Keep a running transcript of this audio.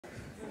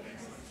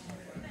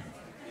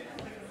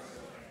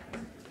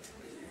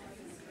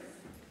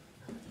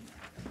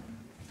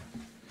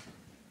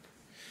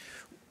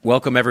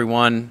Welcome,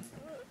 everyone.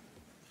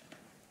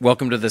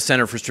 Welcome to the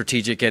Center for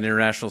Strategic and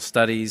International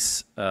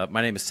Studies.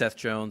 My name is Seth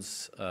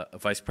Jones, a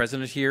vice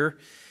president here,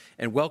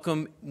 and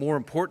welcome, more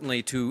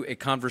importantly, to a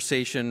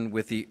conversation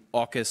with the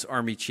AUKUS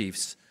Army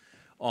Chiefs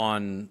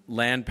on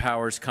land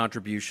power's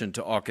contribution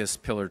to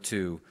AUKUS Pillar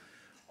 2.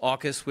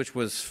 AUKUS, which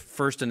was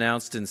first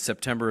announced in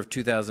September of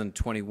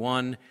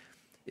 2021,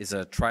 is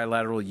a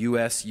trilateral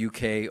U.S.,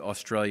 U.K.,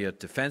 Australia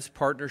defense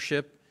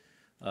partnership,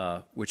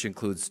 which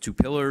includes two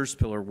pillars,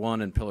 Pillar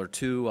 1 and Pillar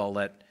 2. I'll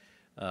let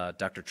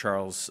Dr.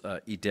 Charles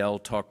Edel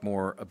talk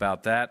more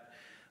about that.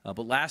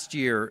 But last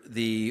year,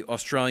 the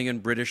Australian,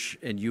 British,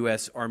 and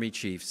U.S. Army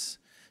chiefs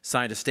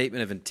signed a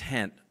statement of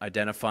intent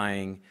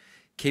identifying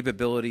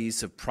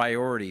capabilities of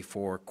priority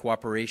for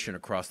cooperation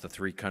across the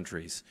three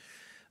countries.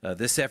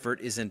 This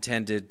effort is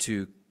intended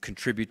to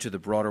contribute to the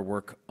broader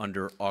work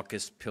under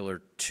AUKUS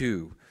Pillar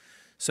 2.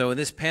 So in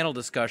this panel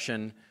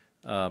discussion,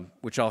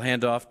 which I'll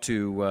hand off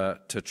to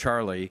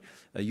Charlie,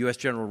 U.S.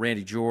 General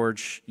Randy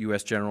George,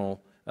 U.S.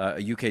 General,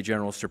 UK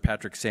General Sir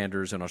Patrick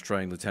Sanders, and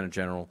Australian Lieutenant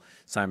General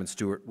Simon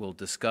Stewart will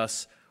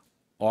discuss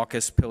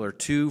AUKUS Pillar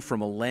 2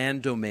 from a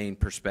land domain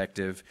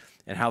perspective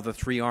and how the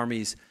three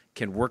armies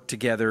can work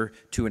together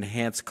to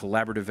enhance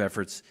collaborative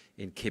efforts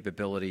in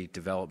capability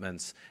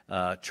developments.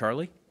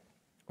 Charlie,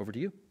 over to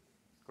you.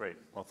 Great.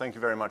 Well, thank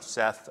you very much,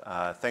 Seth.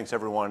 Thanks,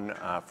 everyone,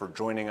 for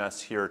joining us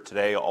here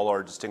today, all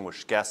our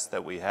distinguished guests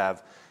that we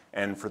have,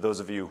 and for those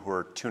of you who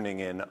are tuning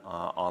in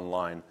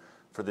online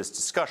for this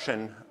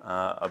discussion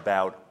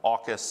about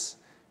AUKUS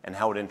and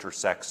how it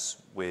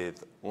intersects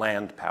with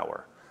land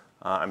power.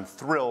 I'm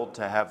thrilled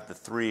to have the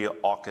three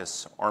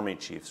AUKUS Army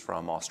chiefs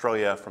from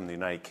Australia, from the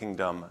United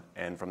Kingdom,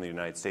 and from the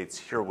United States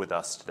here with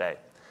us today.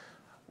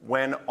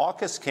 When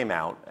AUKUS came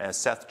out, as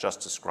Seth just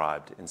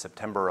described, in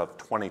September of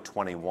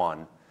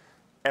 2021,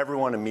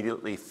 everyone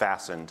immediately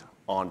fastened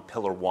on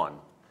Pillar 1.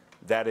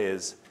 That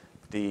is,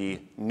 the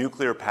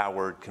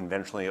nuclear-powered,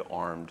 conventionally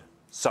armed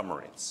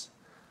submarines.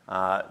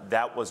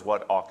 That was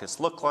what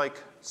AUKUS looked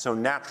like, so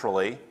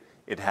naturally,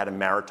 it had a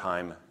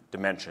maritime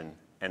dimension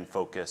and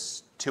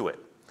focus to it.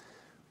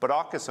 But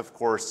AUKUS, of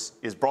course,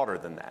 is broader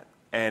than that,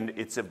 and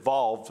it's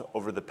evolved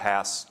over the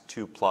past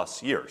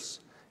 2+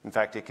 years. In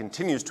fact, it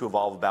continues to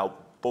evolve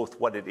about both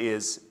what it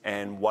is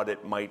and what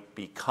it might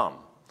become.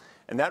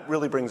 And that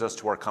really brings us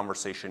to our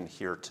conversation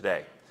here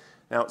today.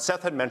 Now,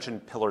 Seth had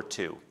mentioned Pillar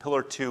 2.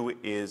 Pillar 2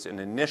 is an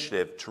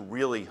initiative to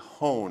really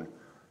hone,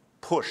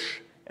 push,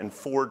 and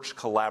forge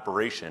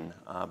collaboration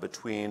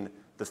between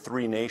the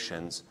three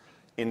nations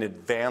in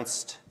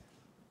advanced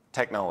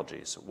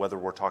technologies, whether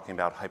we're talking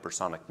about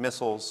hypersonic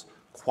missiles,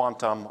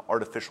 quantum,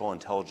 artificial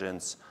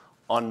intelligence,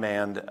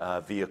 unmanned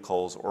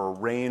vehicles, or a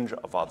range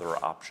of other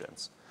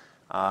options.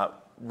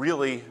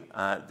 Really,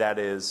 that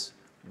is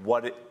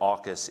what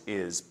AUKUS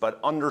is, but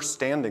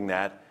understanding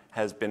that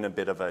has been a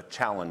bit of a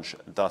challenge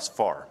thus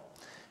far.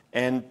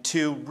 And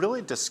to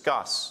really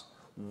discuss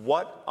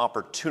what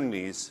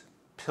opportunities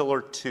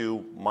Pillar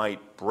 2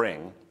 might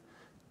bring,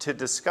 to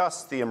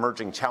discuss the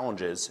emerging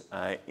challenges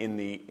in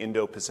the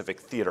Indo-Pacific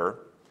theater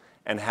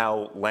and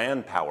how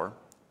land power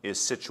is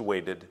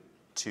situated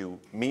to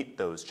meet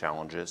those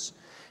challenges,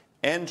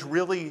 and to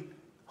really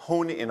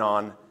hone in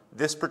on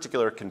this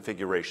particular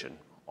configuration,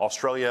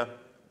 Australia,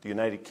 the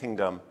United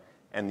Kingdom,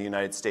 and the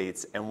United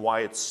States, and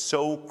why it's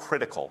so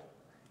critical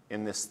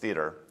in this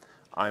theater.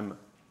 I'm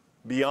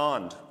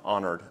beyond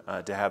honored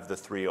to have the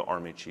three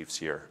Army chiefs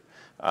here.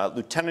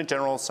 Lieutenant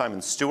General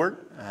Simon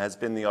Stewart has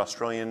been the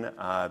Australian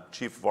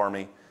Chief of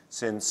Army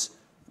since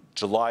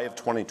July of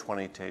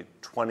 2020 to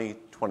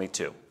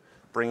 2022,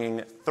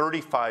 bringing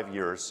 35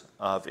 years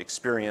of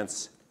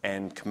experience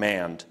and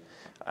command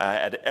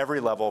at every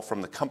level,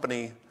 from the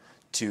company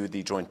to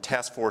the Joint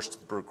Task Force, to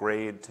the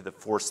brigade, to the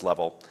force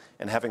level,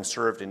 and having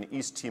served in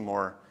East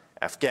Timor,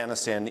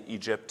 Afghanistan,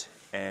 Egypt,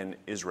 and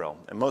Israel.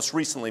 And most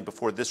recently,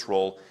 before this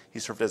role, he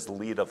served as the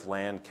lead of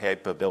land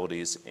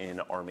capabilities in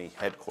Army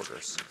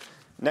headquarters.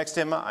 Next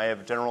to him, I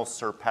have General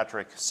Sir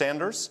Patrick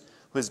Sanders,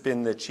 who has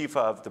been the Chief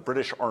of the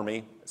British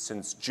Army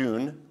since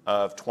June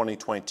of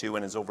 2022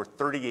 and has over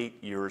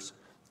 38 years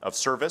of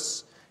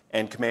service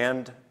and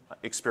command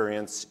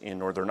experience in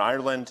Northern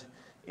Ireland,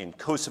 in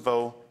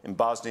Kosovo, in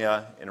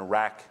Bosnia, in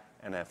Iraq,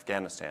 and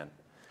Afghanistan.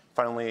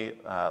 Finally,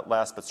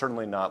 last but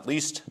certainly not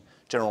least,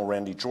 General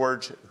Randy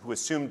George, who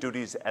assumed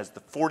duties as the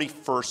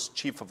 41st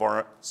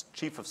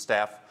Chief of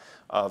Staff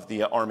of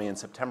the Army in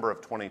September of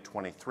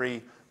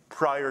 2023,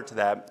 prior to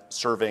that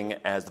serving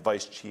as the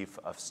Vice Chief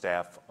of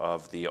Staff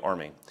of the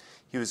Army.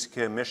 He was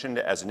commissioned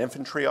as an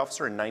infantry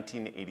officer in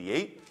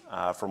 1988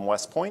 from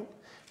West Point,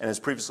 and has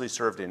previously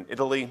served in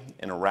Italy,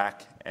 in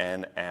Iraq,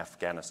 and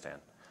Afghanistan.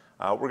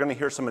 We're going to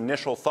hear some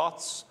initial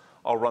thoughts.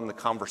 I'll run the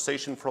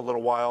conversation for a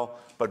little while,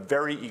 but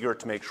very eager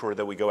to make sure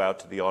that we go out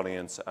to the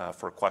audience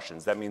for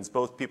questions. That means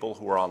both people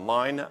who are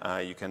online,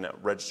 you can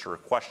register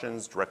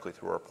questions directly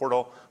through our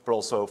portal, but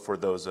also for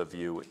those of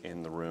you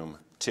in the room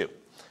too.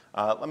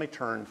 Let me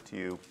turn to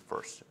you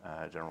first,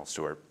 General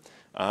Stewart.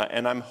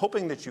 And I'm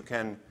hoping that you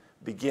can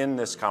begin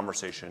this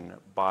conversation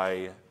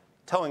by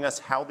telling us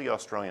how the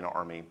Australian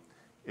Army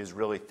is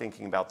really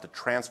thinking about the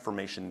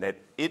transformation that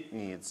it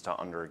needs to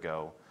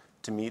undergo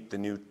to meet the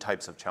new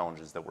types of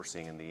challenges that we're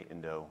seeing in the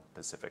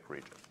Indo-Pacific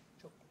region.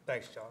 Sure.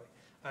 Thanks,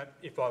 Charlie.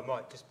 If I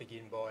might just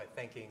begin by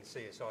thanking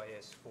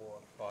CSIS for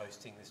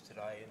hosting this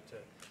today, and to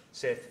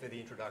Seth for the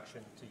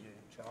introduction, to you,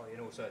 Charlie,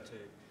 and also to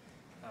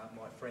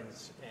my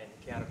friends and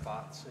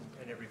counterparts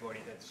and everybody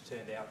that's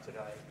turned out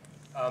today.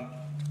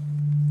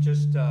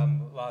 Just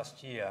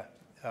last year,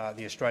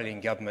 the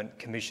Australian government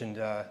commissioned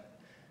a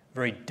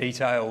very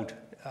detailed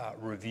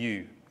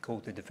review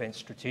called the Defence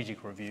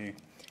Strategic Review,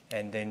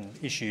 and then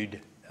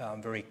issued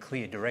very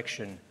clear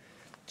direction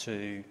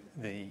to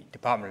the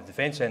Department of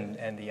Defence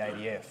and the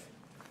ADF.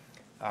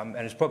 And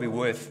it's probably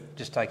worth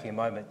just taking a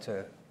moment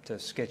to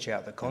sketch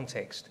out the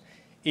context.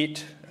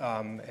 It,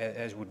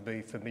 as would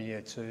be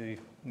familiar to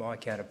my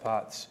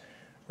counterparts,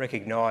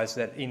 recognised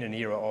that in an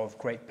era of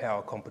great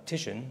power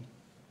competition,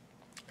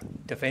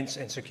 defence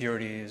and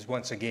security is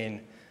once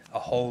again a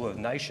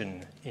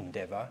whole-of-nation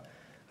endeavour,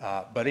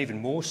 but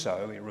even more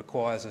so, it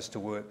requires us to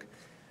work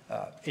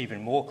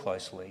even more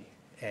closely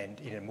and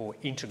in a more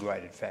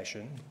integrated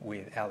fashion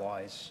with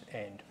allies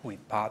and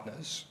with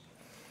partners.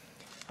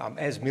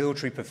 As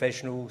military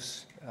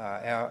professionals,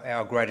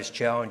 our greatest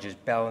challenge is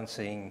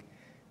balancing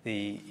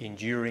the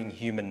enduring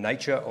human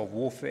nature of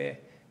warfare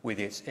with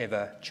its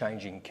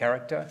ever-changing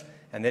character,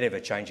 and that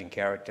ever-changing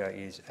character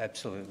is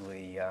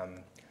absolutely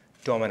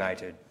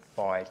dominated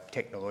by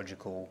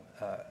technological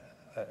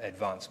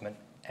advancement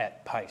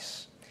at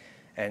pace.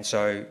 And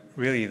so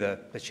really the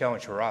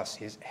challenge for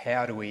us is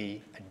how do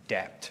we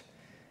adapt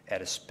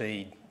at a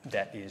speed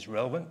that is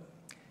relevant,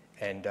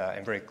 and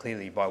very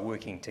clearly by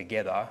working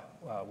together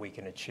we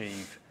can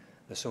achieve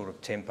the sort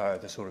of tempo,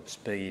 the sort of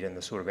speed and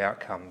the sort of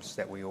outcomes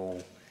that we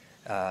all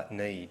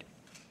need.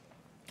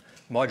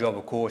 My job,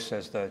 of course,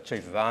 as the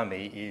Chief of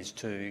Army is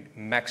to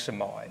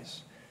maximise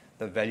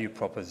the value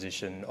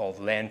proposition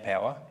of land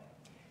power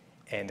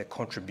and the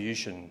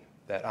contribution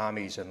that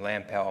armies and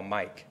land power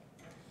make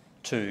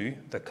to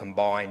the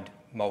combined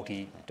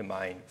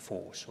multi-domain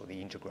force, or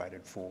the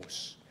integrated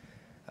force,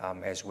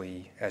 as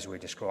we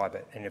describe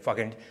it. And if I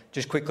can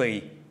just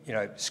quickly,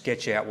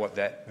 sketch out what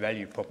that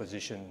value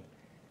proposition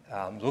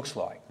looks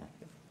like.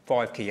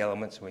 5 key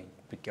elements. We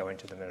could go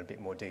into them in a bit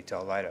more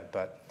detail later.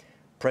 But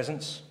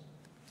presence.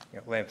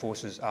 Land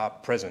forces are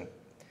present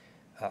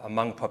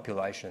among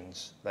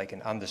populations. They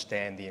can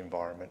understand the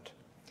environment.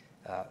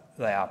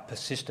 They are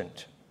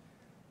persistent.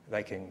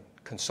 They can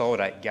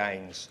consolidate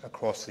gains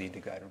across the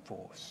integrated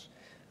force.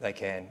 They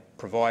can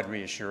provide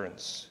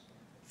reassurance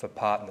for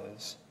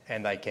partners,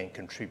 and they can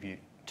contribute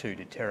to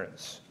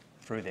deterrence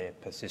through their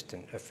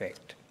persistent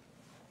effect.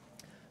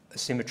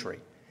 Asymmetry.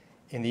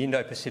 In the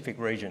Indo-Pacific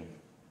region,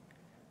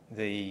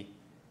 the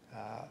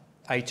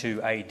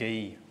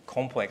A2AD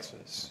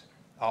complexes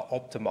are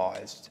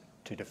optimised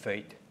to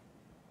defeat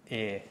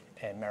air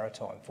and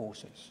maritime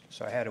forces.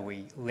 So how do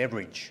we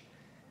leverage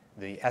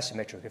the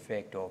asymmetric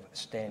effect of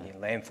stand-in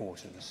land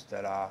forces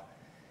that are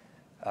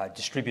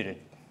distributed,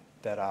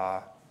 that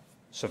are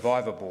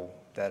survivable,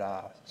 that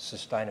are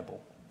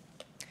sustainable?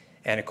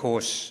 And of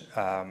course,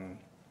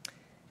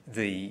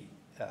 the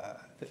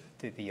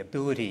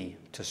ability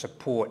to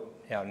support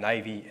our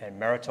Navy and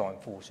maritime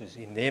forces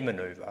in their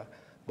manoeuvre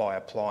by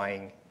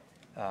applying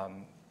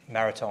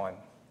maritime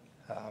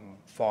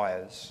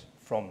fires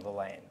from the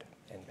land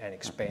and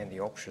expand the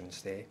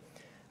options there.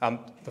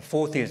 The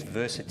fourth is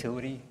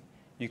versatility.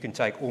 You can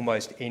take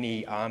almost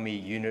any army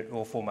unit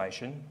or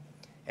formation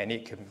and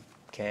it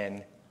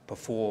can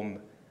perform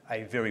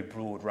a very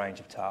broad range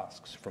of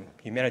tasks, from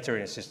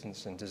humanitarian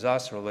assistance and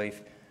disaster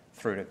relief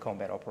through to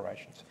combat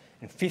operations.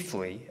 And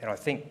fifthly, and I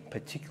think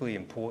particularly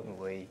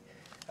importantly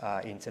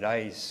in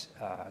today's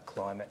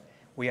climate,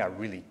 we are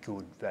really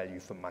good value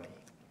for money.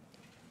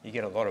 You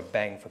get a lot of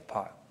bang for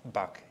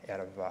buck out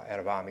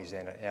of armies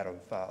and out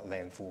of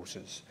land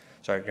forces.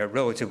 So a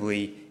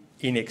relatively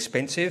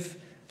inexpensive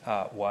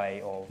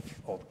way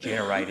of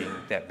generating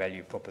that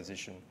value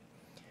proposition.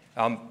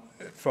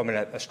 From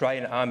an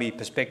Australian Army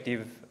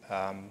perspective,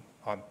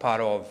 I'm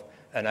part of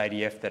an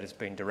ADF that has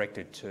been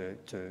directed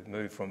to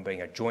move from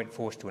being a joint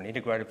force to an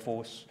integrated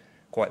force.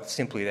 Quite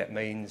simply, that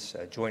means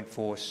a joint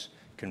force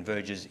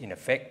converges in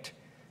effect.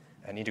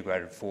 An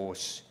integrated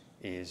force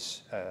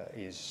is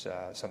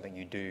something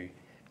you do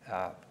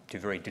to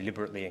very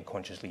deliberately and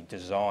consciously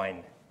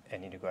design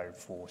an integrated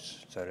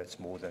force so that it's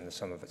more than the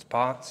sum of its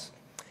parts.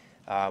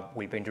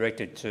 We've been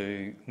directed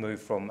to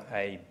move from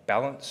a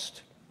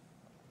balanced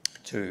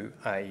to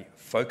a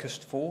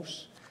focused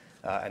force,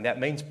 and that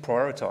means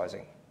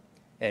prioritising.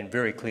 And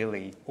very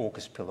clearly,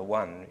 AUKUS Pillar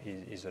 1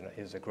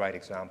 is a great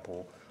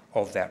example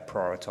of that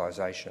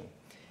prioritisation.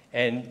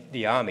 And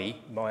the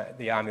Army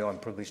I'm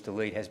privileged to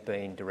lead, has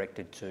been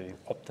directed to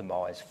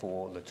optimise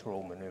for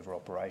littoral manoeuvre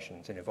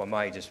operations. And if I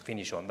may just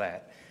finish on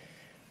that,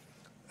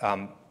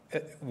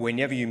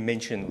 whenever you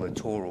mention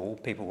littoral,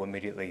 people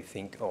immediately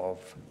think of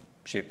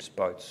ships,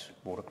 boats,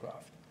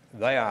 watercraft.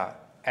 They are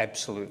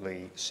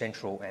absolutely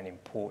central and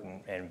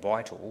important and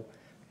vital,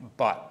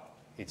 but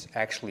it's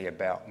actually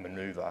about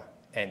manoeuvre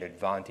and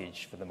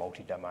advantage for the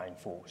multi-domain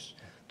force.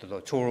 The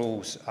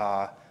littorals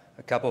are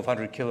a couple of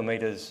 100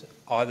 kilometres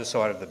either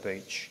side of the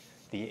beach.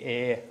 The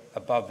air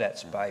above that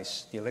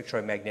space, the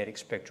electromagnetic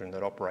spectrum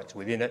that operates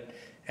within it,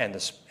 and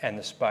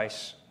the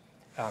space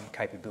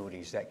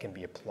capabilities that can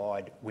be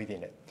applied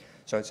within it.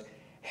 So it's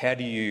how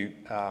do you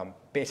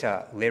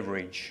better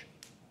leverage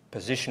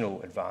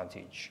positional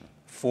advantage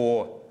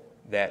for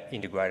that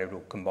integrated or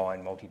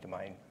combined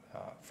multi-domain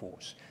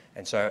force.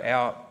 And so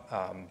our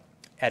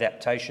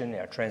adaptation,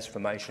 our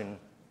transformation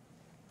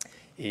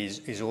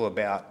is all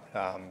about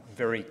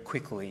very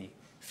quickly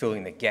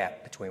filling the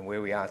gap between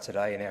where we are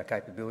today and our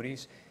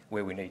capabilities,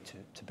 where we need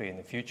to be in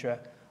the future,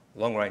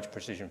 long-range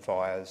precision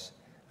fires,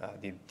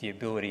 the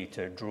ability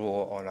to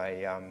draw on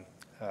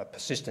a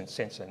persistent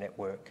sensor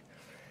network,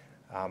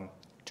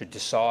 to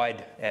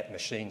decide at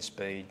machine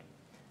speed,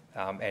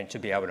 and to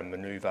be able to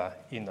manoeuvre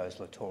in those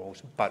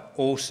littorals, but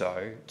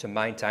also to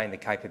maintain the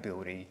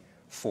capability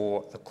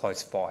for the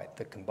close fight,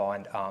 the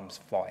combined arms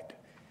fight,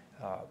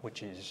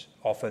 which is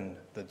often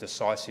the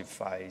decisive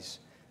phase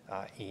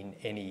in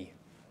any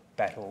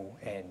battle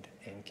and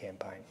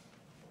campaign.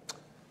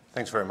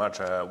 Thanks very much.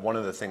 One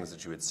of the things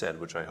that you had said,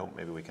 which I hope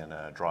maybe we can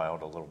draw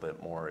out a little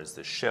bit more, is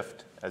the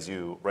shift, as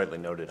you rightly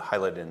noted,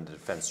 highlighted in the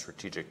Defence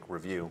Strategic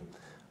Review,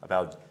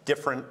 about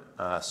different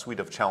suite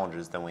of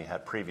challenges than we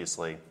had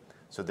previously,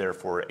 so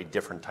therefore a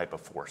different type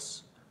of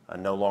force,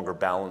 no longer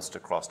balanced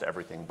across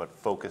everything, but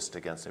focused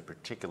against a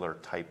particular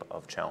type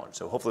of challenge.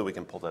 So hopefully we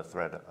can pull that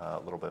thread a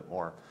little bit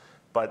more.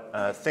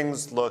 But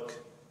things look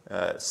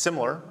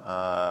similar,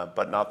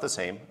 but not the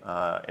same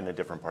in a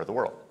different part of the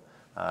world.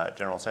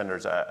 General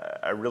Sanders,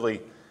 I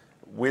really,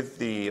 with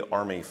the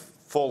Army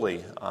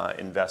fully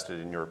invested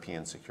in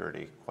European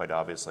security, quite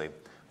obviously,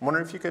 I'm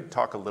wondering if you could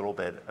talk a little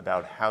bit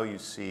about how you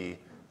see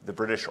the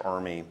British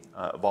Army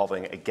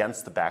evolving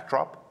against the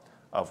backdrop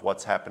of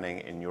what's happening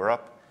in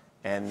Europe.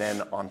 And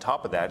then on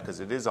top of that, because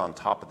it is on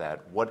top of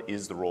that, what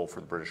is the role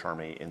for the British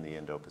Army in the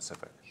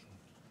Indo-Pacific?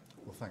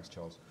 Well, thanks,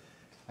 Charles.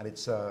 And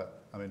it's, I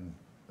mean,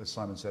 as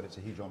Simon said, it's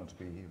a huge honour to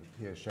be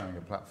here sharing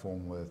a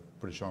platform with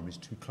British Army's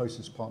two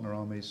closest partner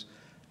armies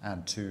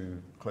and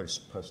two close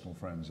personal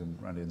friends, in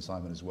Randy and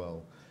Simon as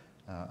well.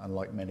 And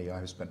like many, I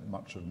have spent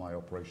much of my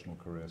operational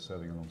career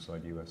serving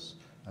alongside US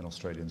and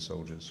Australian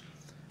soldiers.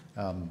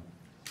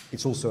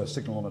 It's also a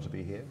signal honour to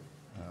be here.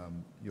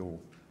 You're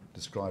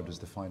described as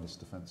the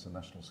finest defence and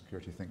national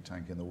security think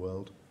tank in the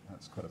world.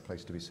 That's quite a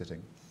place to be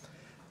sitting.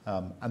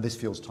 And this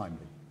feels timely.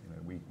 You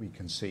know, we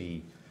can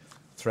see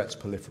threats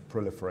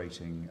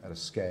proliferating at a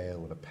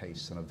scale, at a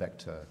pace and a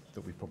vector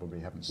that we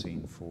probably haven't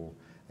seen for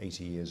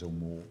 80 years or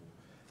more.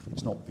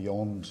 It's not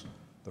beyond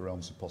the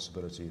realms of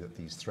possibility that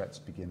these threats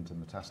begin to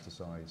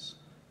metastasize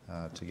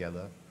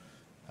together.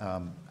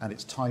 And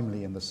it's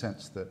timely in the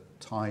sense that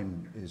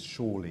time is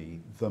surely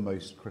the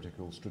most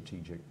critical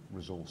strategic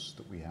resource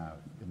that we have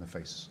in the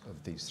face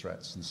of these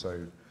threats. And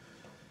so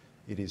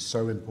it is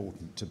so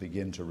important to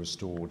begin to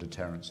restore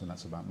deterrence, and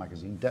that's about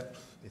magazine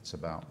depth, it's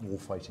about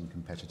warfighting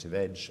competitive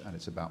edge, and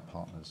it's about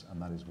partners,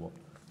 and that is what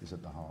is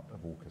at the heart of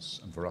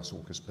AUKUS, and for us,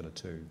 AUKUS Pillar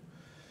 2.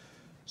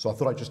 So I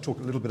thought I'd just talk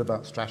a little bit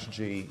about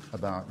strategy,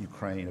 about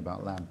Ukraine,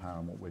 about land power,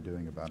 and what we're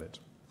doing about it.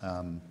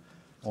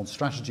 On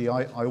strategy,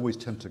 I always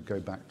tend to go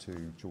back to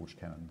George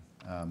Kennan.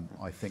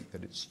 I think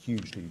that it's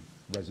hugely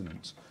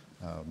resonant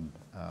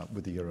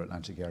with the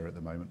Euro-Atlantic area at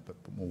the moment, but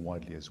more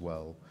widely as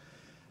well.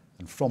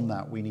 And from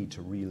that, we need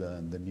to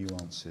relearn the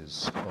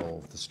nuances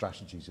of the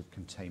strategies of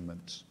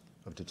containment,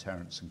 of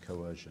deterrence and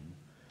coercion.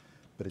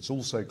 But it's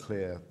also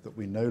clear that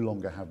we no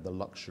longer have the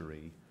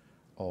luxury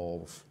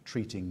of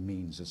treating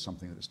means as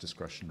something that's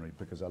discretionary,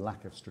 because a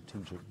lack of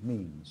strategic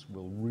means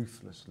will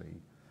ruthlessly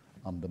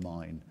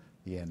undermine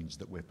the ends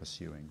that we're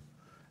pursuing.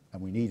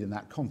 And we need, in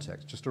that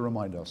context, just to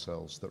remind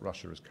ourselves that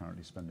Russia is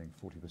currently spending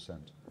 40%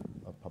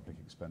 of public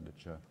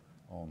expenditure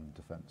on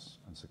defence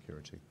and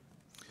security.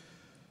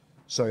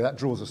 So that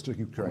draws us to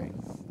Ukraine.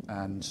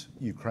 And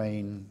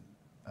Ukraine,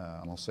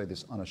 and I'll say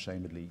this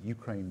unashamedly,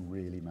 Ukraine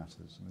really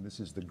matters. I mean, this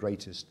is the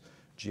greatest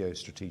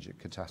geostrategic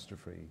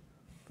catastrophe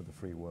for the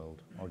free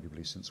world,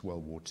 arguably since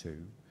World War II.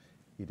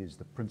 It is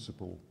the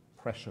principal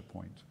pressure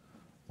point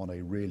on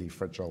a really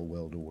fragile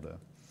world order.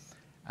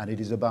 And it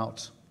is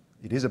about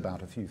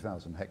a few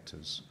thousand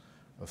hectares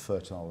of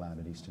fertile land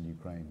in eastern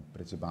Ukraine, but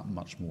it's about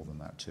much more than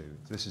that too.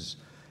 This is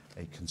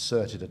a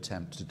concerted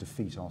attempt to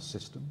defeat our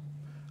system,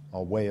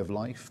 our way of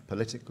life,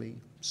 politically,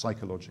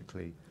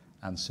 psychologically,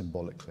 and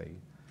symbolically.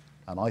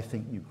 And I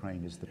think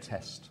Ukraine is the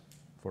test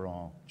for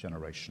our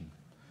generation.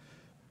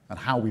 And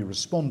how we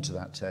respond to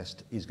that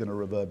test is going to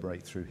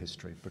reverberate through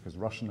history, because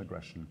Russian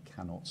aggression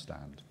cannot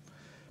stand.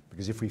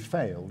 Because if we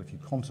fail, if you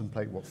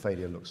contemplate what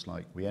failure looks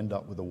like, we end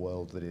up with a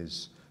world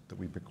that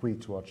we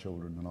bequeath to our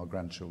children and our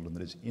grandchildren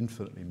that is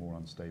infinitely more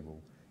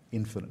unstable,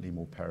 infinitely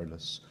more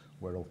perilous,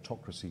 where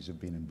autocracies have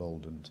been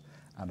emboldened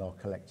and our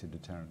collective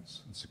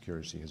deterrence and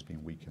security has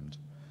been weakened.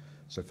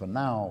 So for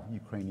now,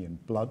 Ukrainian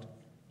blood,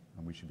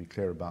 and we should be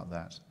clear about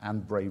that,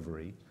 and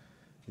bravery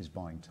is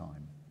buying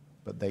time.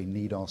 But they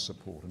need our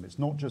support. And it's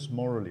not just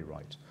morally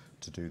right,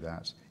 to do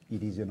that,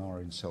 it is in our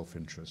own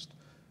self-interest,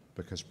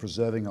 because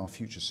preserving our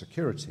future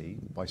security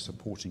by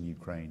supporting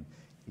Ukraine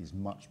is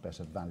much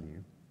better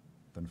value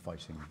than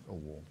fighting a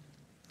war.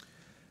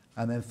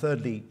 And then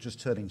thirdly,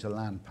 just turning to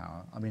land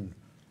power, I mean,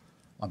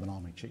 I'm an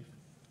army chief,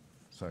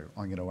 so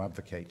I'm going to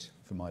advocate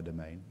for my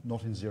domain,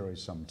 not in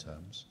zero-sum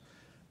terms,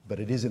 but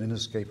it is an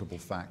inescapable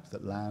fact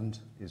that land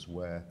is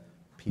where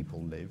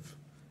people live.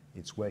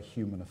 It's where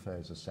human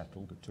affairs are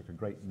settled. It took a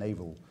great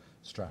naval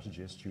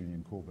strategist,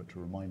 Julian Corbett, to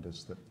remind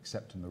us that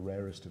except in the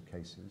rarest of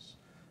cases,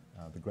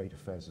 the great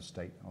affairs of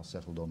state are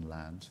settled on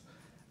land,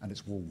 and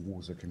it's where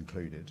wars are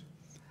concluded.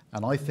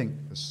 And I think,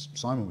 as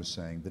Simon was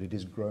saying, that it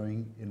is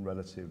growing in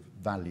relative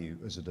value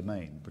as a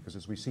domain, because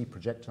as we see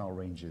projectile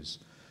ranges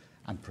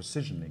and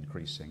precision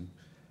increasing,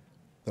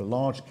 the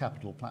large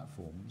capital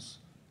platforms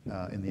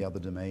in the other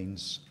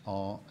domains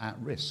are at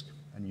risk.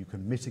 And you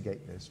can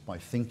mitigate this by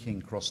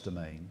thinking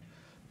cross-domain,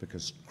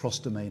 because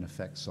cross-domain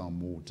effects are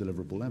more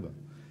deliverable ever.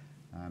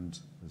 And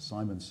as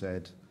Simon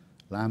said,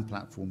 land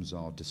platforms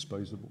are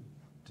disposable,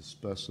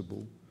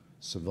 dispersible,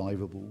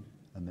 survivable,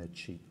 and they're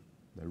cheap.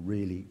 They're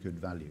really good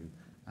value.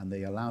 And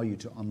they allow you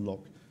to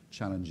unlock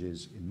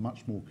challenges in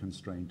much more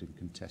constrained and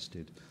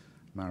contested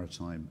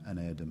maritime and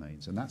air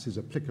domains. And that's as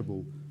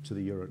applicable to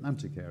the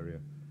Euro-Atlantic area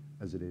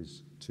as it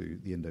is to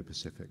the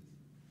Indo-Pacific.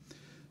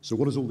 So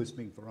what does all this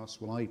mean for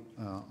us? Well,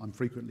 I'm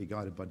frequently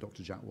guided by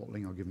Dr. Jack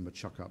Watling. I'll give him a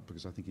chuck up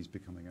because I think he's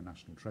becoming a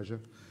national treasure.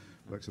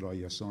 Works at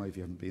IUSI if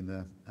you haven't been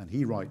there. And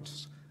he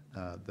writes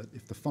that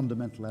if the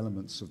fundamental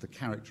elements of the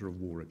character of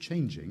war are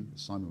changing,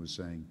 as Simon was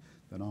saying,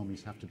 then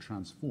armies have to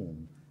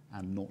transform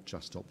and not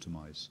just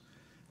optimize.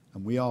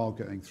 And we are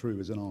going through,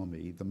 as an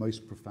army, the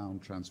most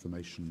profound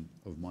transformation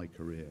of my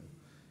career.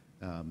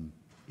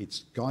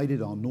 It's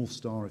guided, our North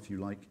Star, if you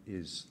like,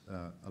 is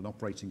an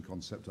operating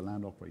concept, a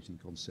land operating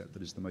concept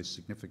that is the most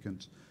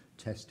significant,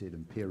 tested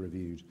and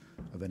peer-reviewed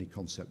of any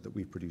concept that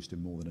we've produced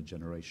in more than a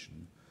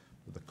generation.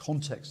 But the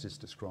context this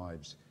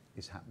describes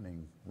is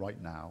happening right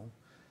now,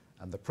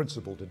 and the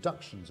principal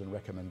deductions and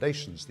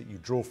recommendations that you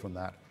draw from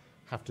that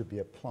have to be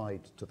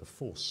applied to the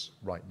force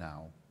right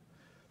now.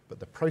 But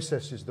the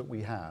processes that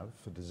we have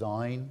for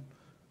design,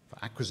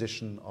 for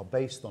acquisition, are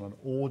based on an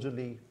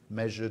orderly,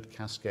 measured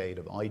cascade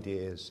of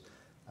ideas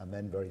and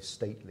then very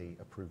stately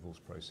approvals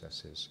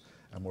processes.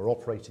 And we're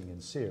operating in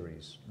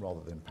series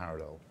rather than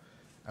parallel.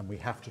 And we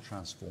have to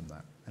transform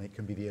that, and it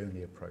can be the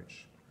only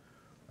approach.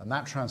 And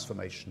that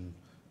transformation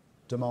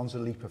demands a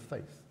leap of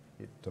faith.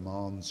 It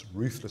demands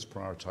ruthless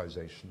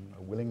prioritization,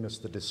 a willingness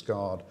to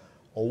discard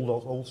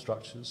old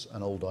structures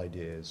and old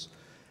ideas,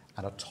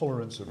 and a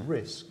tolerance of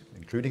risk,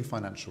 including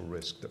financial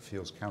risk, that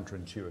feels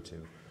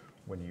counterintuitive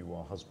when you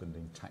are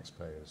husbanding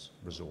taxpayers'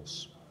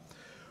 resource.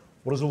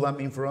 What does all that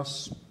mean for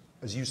us?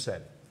 As you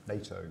said,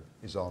 NATO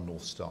is our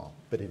North Star,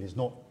 but it is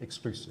not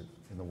exclusive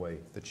in the way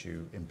that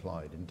you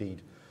implied.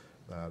 Indeed,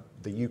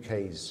 the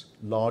UK's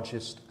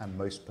largest and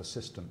most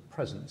persistent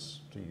presence,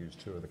 to use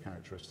two of the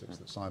characteristics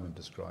that Simon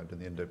described in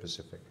the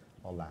Indo-Pacific,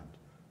 are land.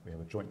 We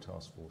have a joint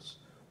task force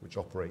which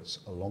operates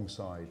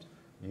alongside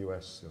the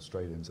US, the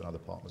Australians and other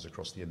partners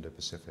across the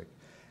Indo-Pacific.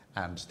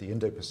 And the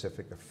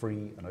Indo-Pacific, a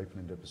free and open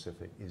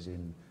Indo-Pacific, is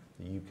in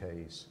the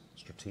UK's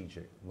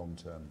strategic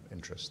long-term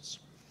interests.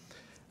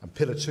 And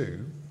Pillar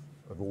 2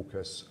 of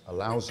AUKUS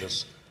allows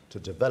us to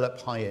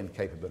develop high-end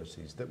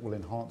capabilities that will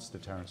enhance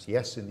deterrence,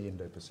 yes, in the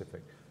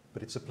Indo-Pacific,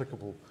 but it's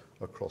applicable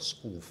across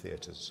all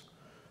theatres.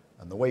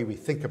 And the way we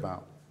think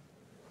about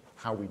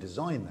how we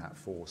design that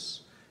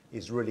force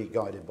is really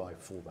guided by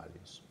four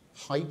values: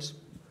 height,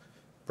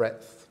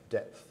 breadth,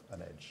 depth,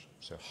 and edge.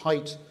 So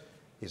height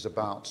is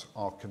about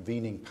our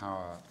convening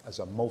power as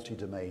a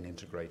multi-domain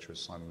integrator, as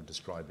Simon was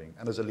describing,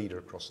 and as a leader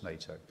across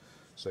NATO.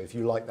 So if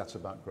you like, that's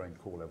about growing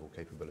core-level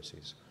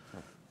capabilities.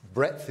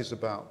 Breadth is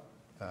about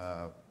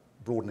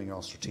broadening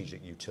our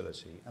strategic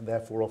utility and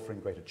therefore offering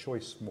greater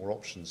choice, more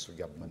options for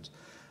government.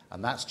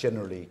 And that's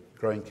generally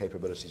growing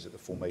capabilities at the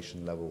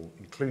formation level,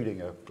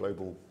 including a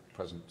global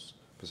presence,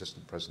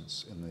 persistent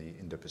presence in the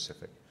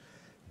Indo-Pacific.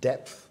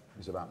 Depth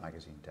is about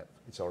magazine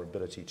depth. It's our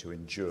ability to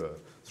endure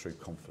through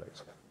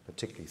conflict,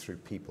 particularly through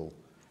people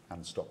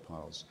and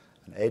stockpiles.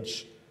 And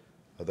edge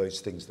are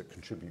those things that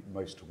contribute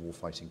most to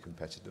warfighting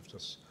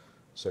competitiveness.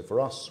 So for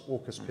us,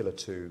 AUKUS Pillar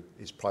 2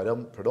 is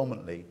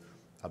predominantly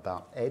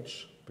about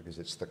edge, because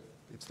it's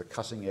the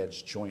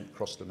cutting-edge joint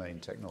cross-domain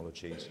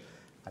technologies,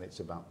 and it's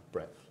about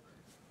breadth,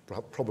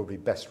 probably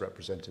best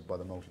represented by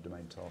the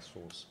multi-domain task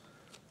force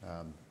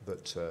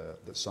that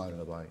Simon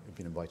and I have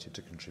been invited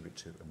to contribute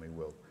to, and we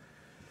will.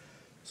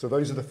 So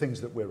those are the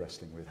things that we're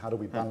wrestling with. How do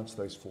we balance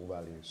those four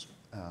values?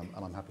 And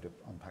I'm happy to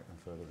unpack them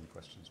further in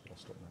questions, but I'll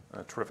stop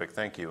there. Terrific,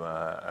 thank you.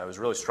 I was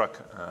really struck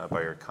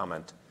by your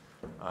comment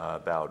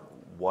about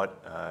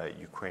what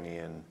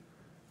Ukrainian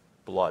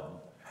blood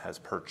has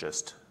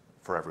purchased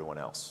for everyone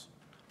else,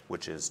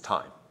 which is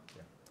time.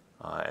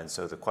 Yeah. And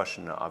so the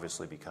question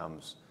obviously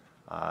becomes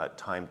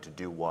time to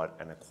do what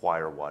and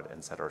acquire what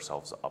and set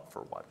ourselves up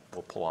for what.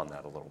 We'll pull on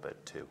that a little bit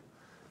too.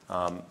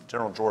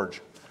 General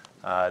George,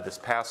 This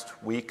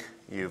past week,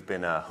 you've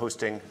been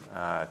hosting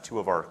two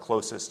of our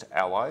closest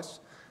allies.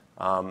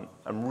 I'm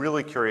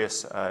really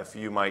curious if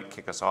you might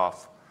kick us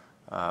off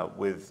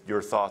with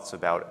your thoughts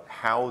about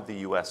how the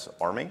U.S.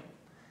 Army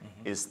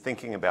is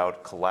thinking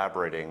about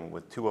collaborating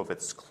with two of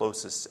its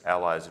closest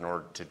allies in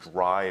order to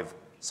drive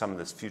some of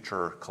this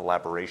future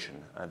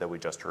collaboration that we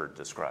just heard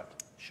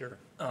described. Sure.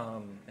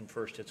 And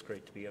first, it's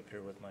great to be up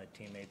here with my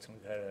teammates.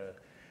 We've had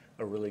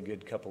a really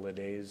good couple of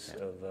days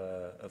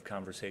of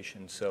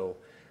conversation. So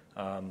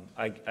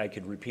I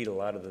could repeat a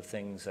lot of the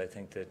things I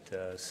think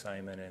that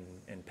Simon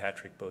and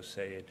Patrick both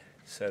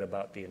said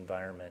about the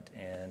environment.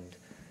 And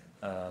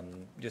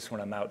just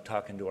when I'm out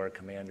talking to our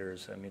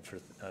commanders, I mean, for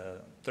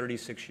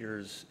 36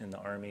 years in the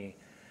Army,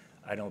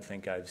 I don't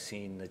think I've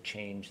seen the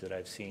change that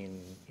I've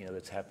seen,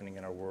 that's happening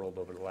in our world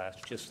over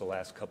the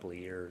last couple of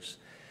years.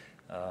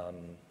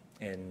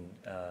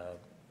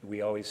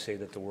 We always say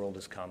that the world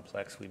is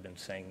complex. We've been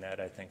saying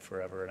that, I think,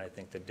 forever. And I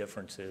think the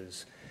difference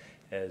is,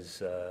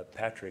 as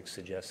Patrick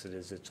suggested,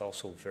 is it's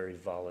also very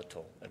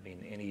volatile. I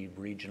mean,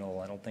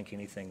 I don't think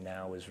anything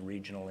now is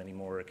regional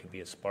anymore. It could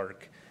be a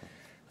spark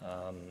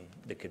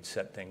that could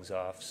set things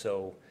off.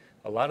 So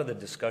a lot of the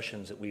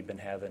discussions that we've been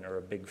having are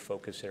a big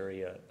focus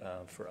area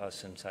for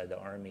us inside the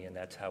Army, and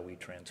that's how we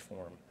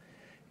transform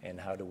and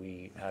how do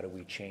we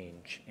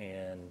change.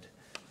 And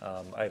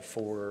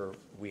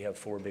we have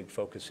four big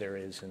focus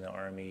areas in the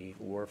Army: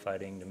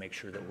 warfighting, to make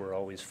sure that we're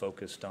always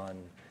focused on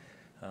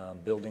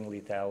building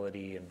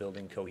lethality and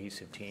building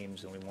cohesive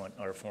teams, and we want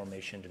our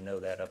formation to know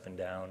that up and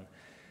down.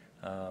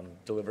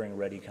 Delivering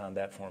ready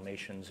combat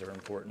formations are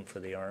important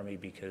for the Army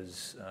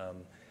because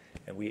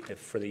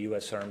for the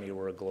U.S. Army,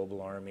 we're a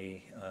global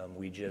Army.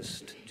 We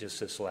just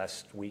this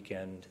last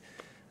weekend,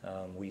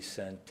 we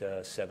sent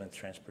 7th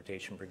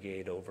Transportation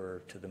Brigade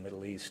over to the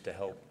Middle East to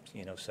help,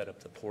 set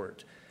up the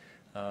port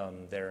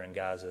there in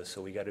Gaza.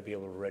 So we got to be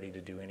able to ready to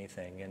do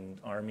anything. And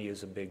Army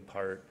is a big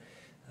part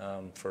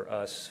for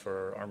us,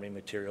 for Army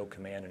Material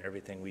Command and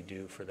everything we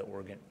do for the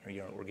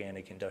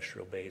organic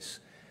industrial base.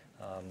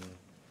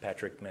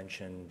 Patrick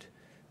mentioned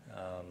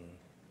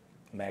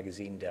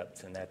magazine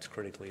depth, and that's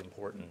critically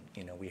important.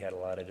 We had a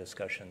lot of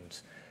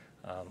discussions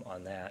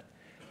on that.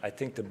 I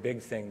think the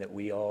big thing that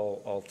we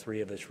all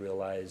three of us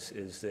realize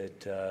is that,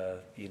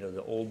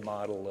 the old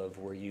model of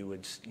where you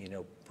would,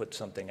 put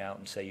something out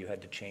and say you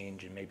had to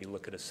change and maybe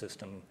look at a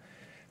system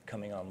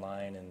coming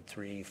online in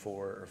 3,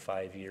 4, or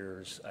 5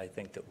 years, I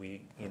think that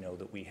we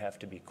have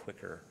to be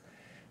quicker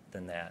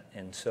than that.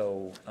 And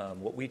so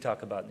what we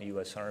talk about in the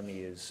U.S. Army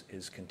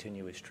is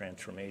continuous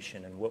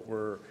transformation, and what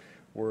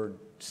we're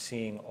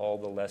seeing, all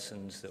the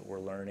lessons that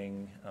we're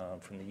learning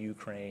from the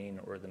Ukraine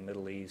or the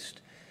Middle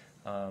East.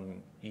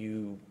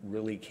 You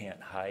really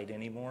can't hide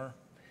anymore.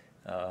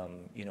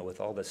 With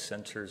all the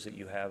sensors that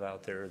you have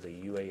out there,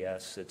 the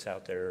UAS that's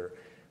out there,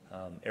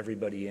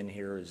 everybody in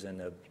here is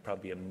in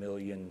probably 1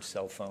 million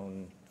cell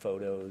phone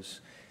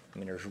photos. I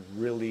mean, there's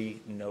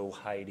really no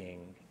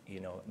hiding,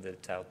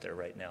 that's out there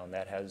right now, and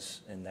that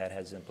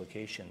has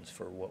implications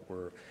for what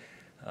we're,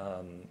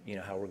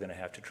 how we're going to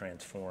have to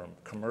transform.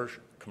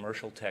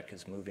 Commercial tech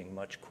is moving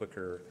much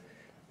quicker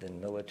than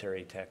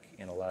military tech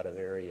in a lot of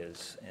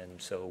areas, and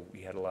so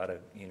we had a lot of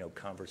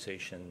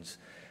conversations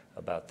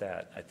about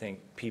that. I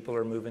think people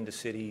are moving to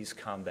cities,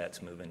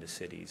 combat's moving to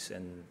cities,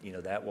 and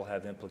that will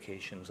have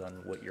implications on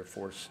what your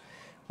force,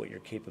 what your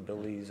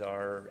capabilities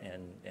are,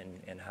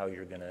 and how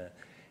you're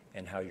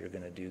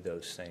gonna do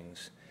those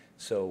things.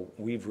 So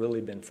we've really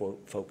been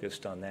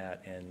focused on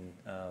that, and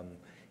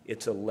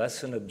it's a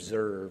lesson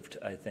observed,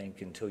 I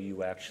think, until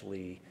you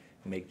actually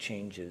make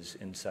changes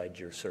inside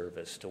your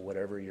service to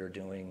whatever you're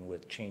doing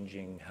with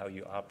changing how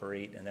you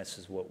operate, and this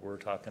is what we're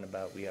talking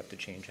about. We have to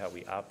change how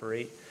we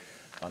operate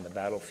on the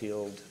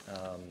battlefield.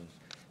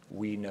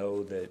 We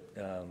know that,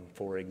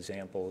 for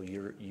example,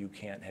 you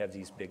can't have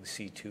these big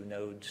C2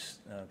 nodes,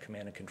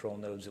 command and control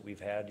nodes that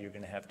we've had. You're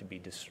going to have to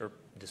be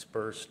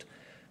dispersed,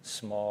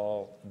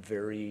 small,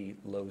 very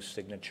low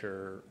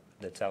signature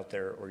that's out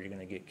there, or you're going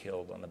to get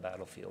killed on the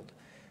battlefield.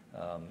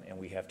 And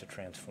we have to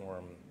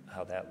transform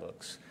how that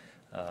looks.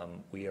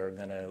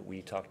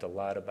 We talked a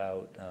lot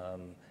about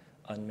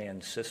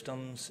unmanned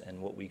systems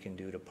and what we can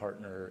do to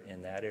partner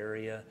in that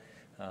area.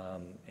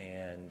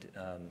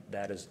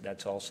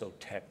 That's also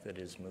tech that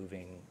is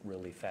moving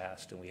really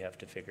fast, and we have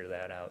to figure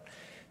that out.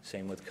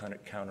 Same with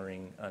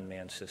countering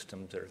unmanned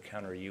systems or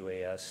counter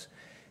UAS.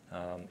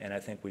 And I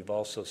think we've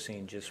also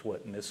seen just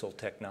what missile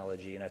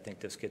technology, and I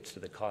think this gets to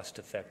the cost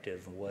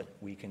effective, what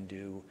we can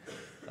do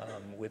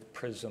with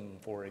PRISM,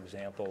 for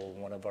example,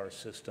 one of our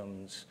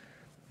systems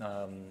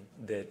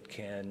that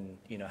can,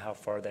 how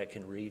far that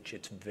can reach.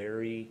 It's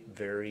very,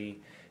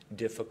 very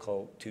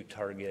difficult to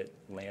target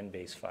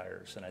land-based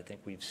fires, and I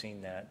think we've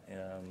seen that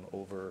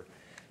over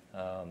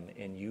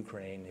in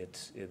Ukraine.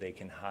 They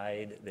can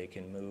hide, they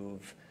can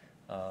move,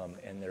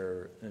 and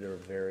they're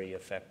very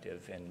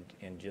effective,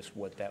 and just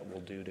what that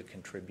will do to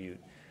contribute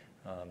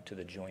to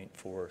the joint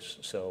force.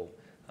 So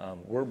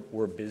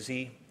we're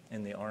busy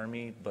in the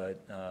Army, but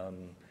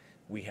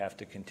we have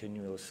to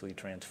continuously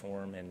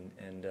transform,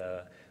 and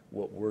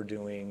What we're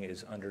doing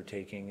is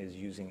undertaking is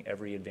using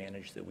every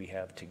advantage that we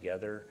have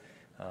together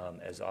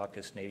as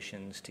AUKUS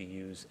nations to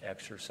use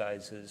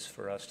exercises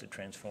for us to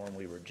transform.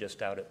 We were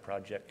just out at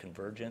Project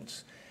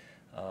Convergence,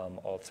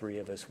 all three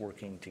of us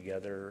working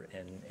together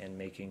and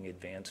making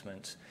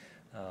advancements.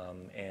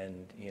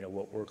 And you know,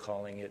 what we're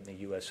calling it in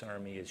the U.S.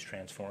 Army is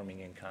transforming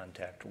in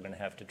contact. We're going to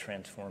have to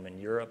transform in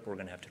Europe. We're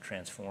going to have to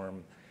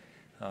transform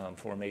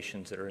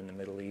formations that are in the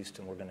Middle East,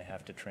 and we're going to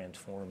have to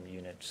transform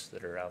units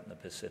that are out in the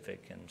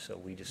Pacific. And so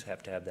we just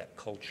have to have that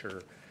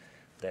culture,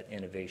 that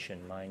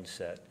innovation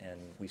mindset, and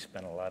we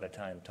spent a lot of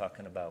time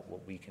talking about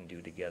what we can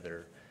do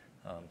together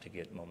to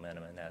get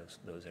momentum in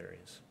those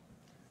areas.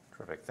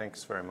 Terrific.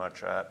 Thanks very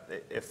much.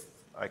 If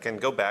I can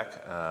go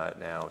back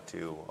now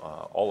to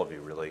all of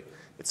you, really.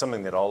 It's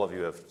something that all of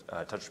you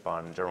have touched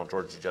upon. General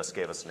George just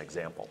gave us an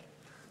example,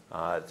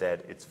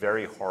 that it's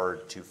very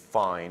hard to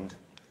find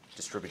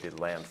distributed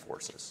land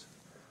forces.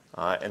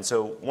 And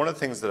so one of the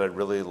things that I'd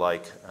really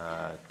like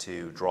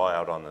to draw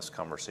out on this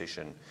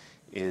conversation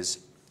is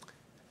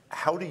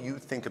how do you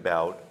think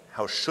about,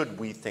 how should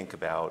we think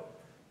about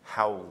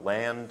how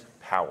land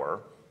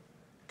power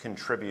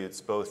contributes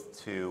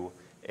both to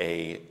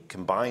a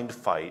combined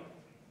fight,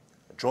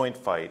 a joint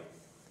fight,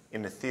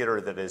 in a theater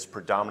that is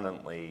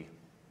predominantly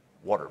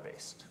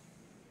water-based?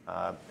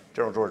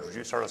 General George, would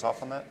you start us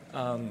off on that?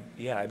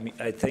 Yeah, I mean,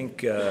 I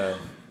think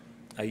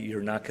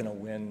you're not going to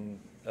win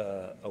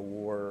a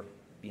war,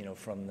 you know,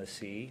 from the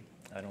sea.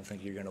 I don't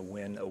think you're going to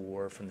win a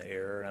war from the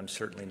air. I'm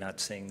certainly not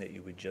saying that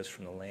you would just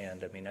from the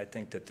land. I mean, I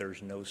think that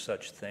there's no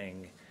such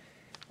thing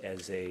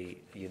as a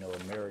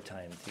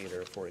maritime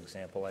theater, for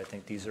example. I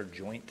think these are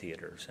joint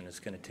theaters, and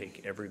it's going to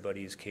take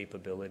everybody's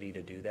capability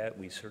to do that.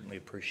 We certainly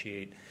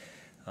appreciate,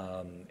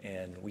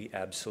 and we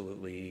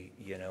absolutely,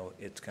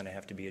 it's going to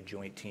have to be a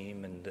joint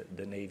team, and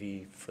the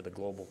Navy for the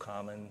global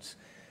commons.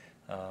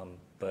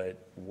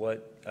 But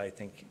what I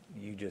think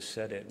you just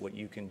said it, what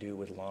you can do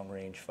with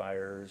long-range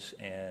fires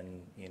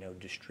and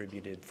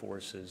distributed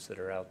forces that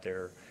are out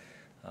there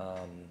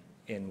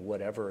in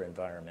whatever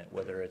environment,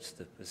 whether it's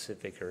the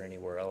Pacific or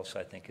anywhere else,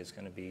 I think is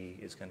going to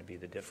be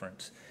the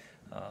difference.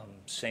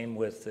 Same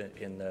with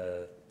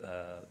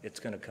it's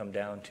going to come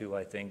down to,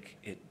 I think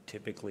it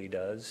typically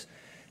does,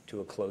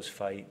 to a close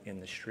fight in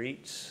the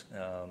streets,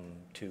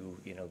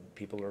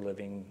 people are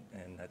living,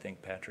 and I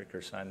think Patrick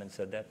or Simon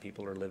said that,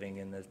 people are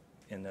living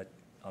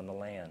on the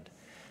land.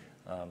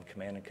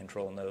 Command and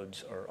control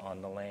nodes are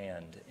on the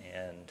land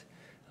and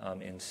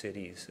in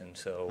cities, and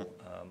so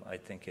I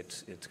think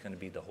it's going to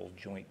be the whole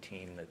joint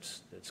team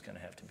that's going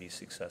to have to be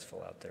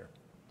successful out there.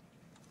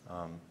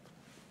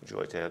 Would you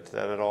like to add to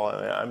that at all?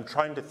 I'm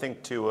trying to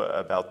think too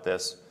about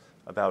this,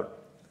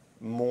 about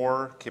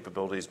more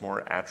capabilities,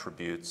 more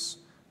attributes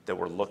that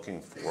we're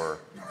looking for,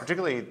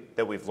 particularly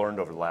that we've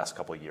learned over the last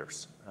couple of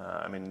years.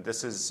 I mean,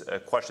 this is a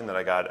question that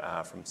I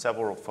got from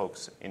several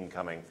folks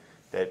incoming,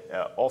 that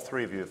all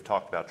three of you have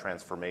talked about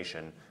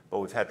transformation, but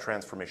we've had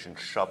transformation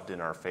shoved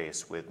in our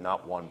face with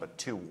not one but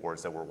two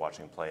wars that we're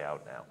watching play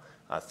out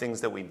now.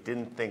 Things that we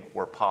didn't think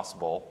were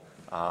possible,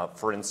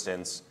 for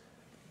instance,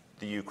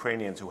 the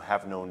Ukrainians who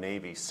have no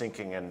navy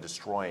sinking and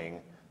destroying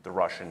the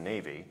Russian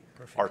Navy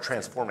are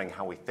transforming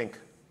how we think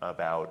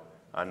about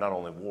not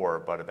only war,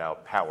 but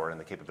about power and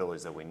the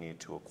capabilities that we need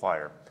to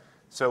acquire.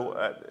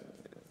 So,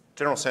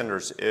 General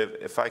Sanders,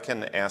 if I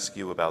can ask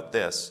you about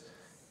this,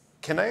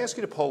 can I ask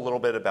you to pull a little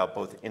bit about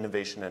both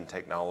innovation and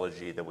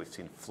technology that we've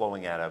seen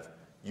flowing out of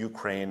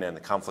Ukraine and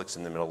the conflicts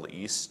in the Middle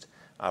East?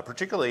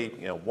 Particularly,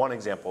 one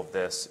example of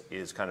this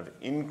is kind of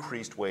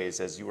increased ways,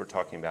 as you were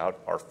talking about,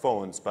 our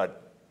phones,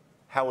 but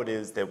how it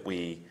is that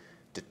we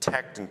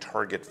detect and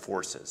target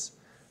forces.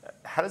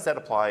 How does that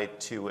apply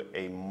to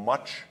a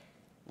much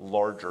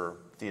larger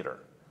theater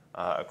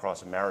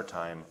across a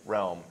maritime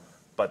realm,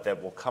 but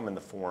that will come in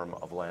the form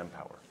of land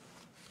power?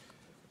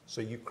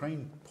 So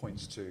Ukraine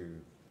points to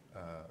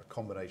a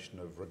combination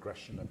of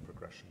regression and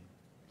progression.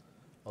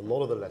 A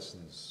lot of the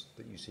lessons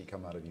that you see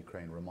come out of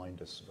Ukraine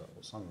remind us about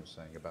what Simon was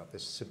saying about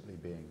this simply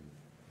being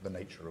the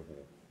nature of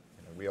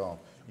war.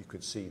 You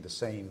could see the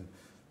same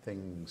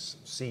things,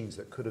 scenes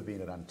that could have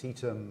been at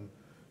Antietam,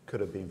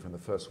 could have been from the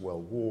First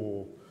World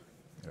War.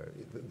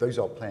 Those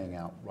are playing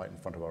out right in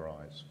front of our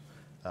eyes.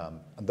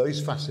 And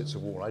those facets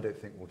of war, I don't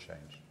think will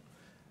change.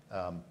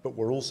 But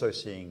we're also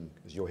seeing,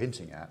 as you're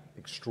hinting at,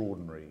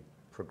 extraordinary,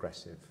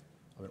 progressive,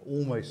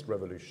 almost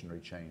revolutionary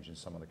change in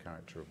some of the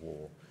character of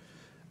war.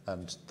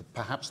 And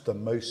perhaps the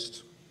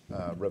most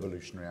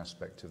revolutionary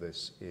aspect to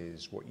this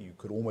is what you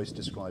could almost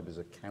describe as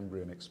a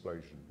Cambrian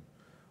explosion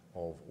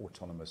of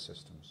autonomous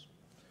systems.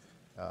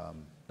 Now,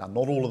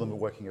 not all of them are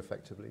working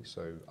effectively,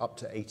 so up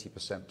to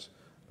 80%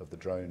 of the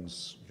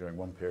drones during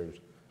one period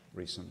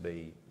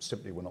recently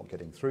simply were not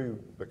getting through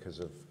because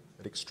of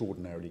an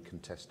extraordinarily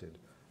contested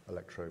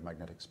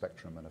electromagnetic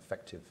spectrum and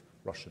effective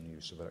Russian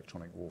use of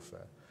electronic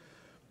warfare.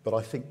 But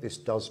I think this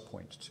does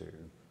point to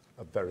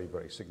a very,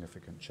 very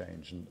significant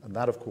change, and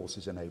that, of course,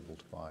 is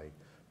enabled by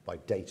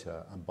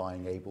data and by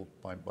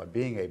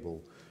being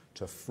able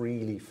to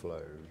freely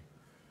flow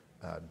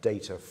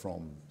data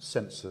from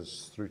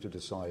sensors through to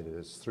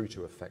deciders, through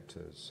to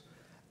effectors,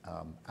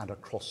 and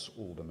across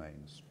all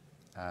domains.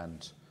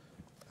 And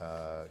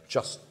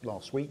just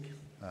last week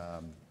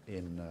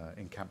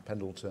in Camp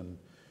Pendleton,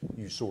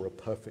 you saw a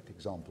perfect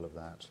example of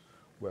that,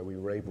 where we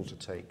were able to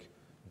take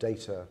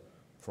data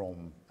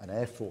from an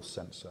Air Force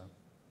sensor,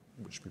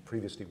 which we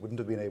previously wouldn't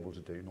have been able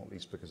to do, not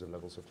least because of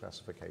levels of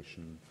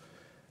classification,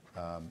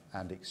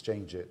 and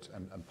exchange it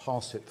and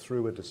pass it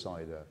through a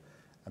decider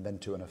and then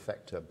to an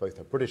effector, both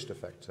a British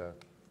effector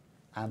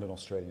and an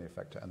Australian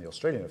effector. And the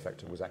Australian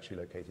effector was actually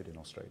located in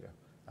Australia.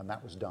 And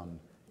that was done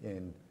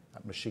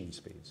at machine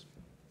speeds.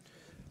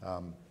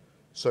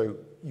 So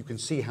you can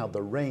see how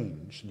the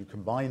range, and you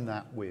combine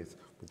that with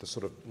the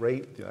sort of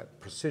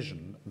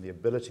precision and the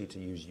ability to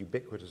use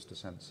ubiquitous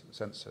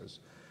sensors,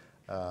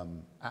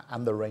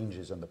 and the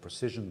ranges and the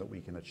precision that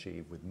we can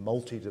achieve with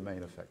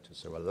multi-domain effectors.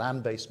 So a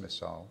land-based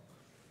missile,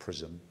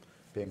 PRISM,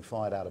 being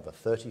fired out of a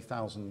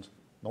 30,000,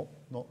 not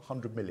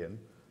 100 million,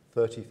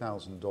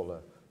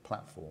 $30,000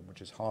 platform,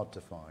 which is hard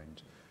to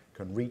find,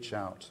 can reach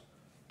out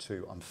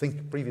to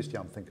previously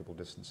unthinkable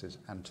distances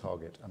and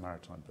target a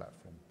maritime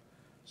platform.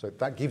 So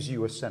that gives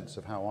you a sense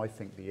of how I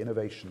think the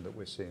innovation that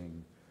we're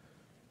seeing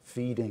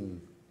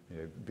feeding,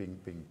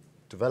 being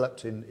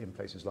developed in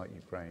places like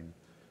Ukraine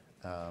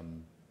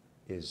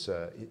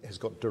has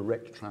got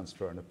direct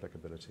transfer and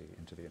applicability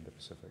into the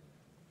Indo-Pacific.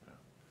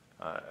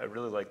 I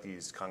really like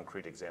these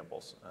concrete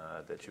examples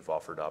that you've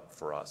offered up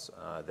for us,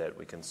 that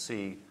we can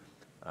see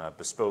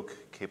bespoke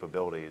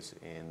capabilities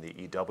in the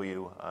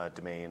EW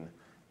domain,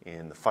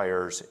 in the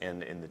fires,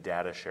 and in the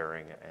data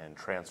sharing and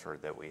transfer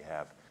that we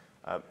have.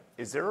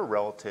 Is there a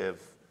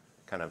relative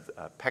kind of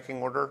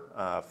pecking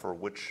order for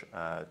which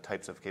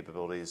types of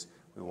capabilities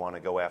we want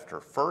to go after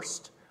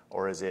first,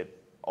 or is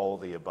it all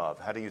the above?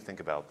 How do you think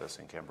about this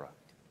in Canberra?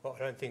 Well,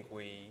 I don't think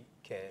we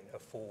can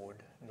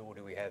afford, nor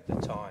do we have the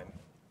time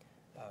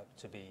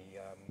to be,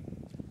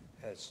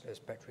 as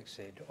Patrick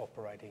said,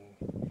 operating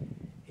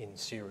in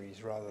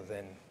series rather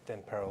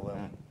than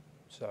parallel.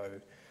 So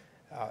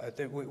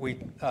we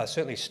are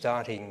certainly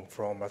starting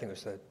from, I think it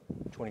was the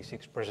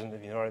 26th President of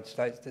the United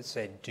States that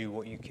said, do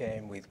what you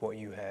can with what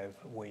you have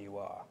where you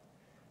are.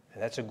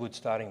 And that's a good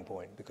starting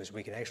point, because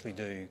we can actually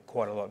do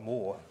quite a lot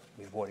more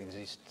with what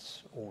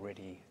exists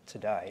already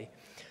today.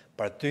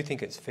 But I do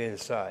think it's fair to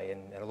say,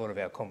 and a lot of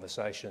our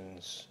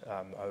conversations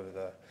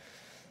over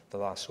the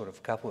last sort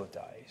of couple of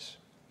days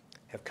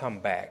have come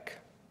back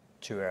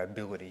to our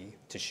ability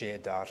to share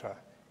data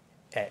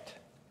at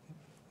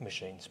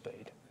machine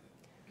speed.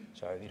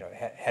 So,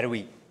 how do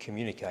we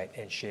communicate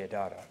and share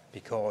data?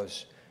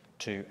 Because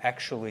to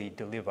actually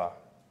deliver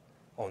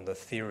on the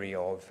theory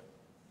of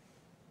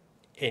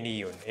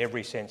any and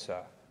every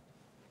sensor,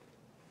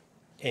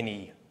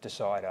 any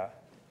decider,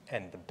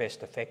 and the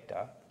best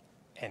effector,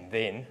 and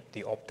then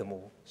the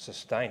optimal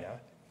sustainer,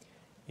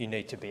 you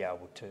need to be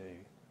able to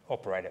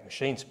operate at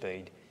machine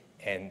speed,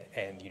 and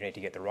you need to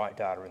get the right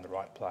data in the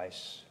right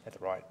place at the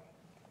right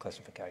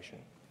classification.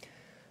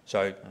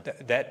 So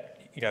that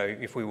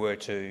if we were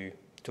to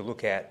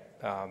look at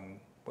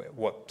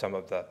what some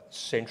of the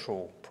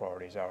central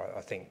priorities are,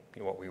 I think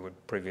what we would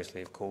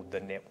previously have called the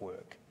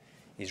network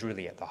is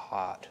really at the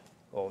heart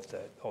of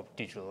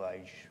digital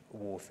age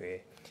warfare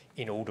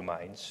in all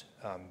domains,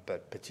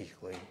 but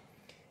particularly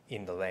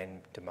in the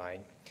land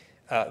domain.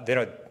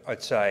 Then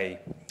I'd say,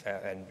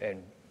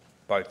 and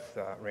both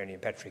Randy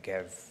and Patrick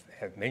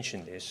have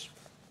mentioned this,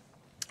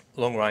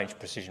 long-range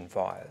precision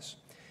fires.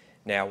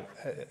 Now,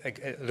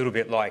 a little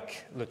bit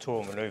like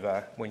littoral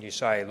manoeuvre, when you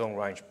say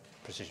long-range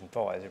precision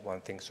fires,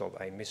 everyone thinks of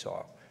a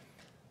missile.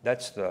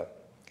 That's the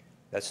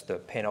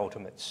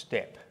penultimate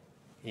step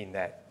in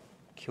that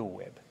kill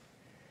web.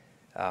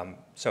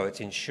 So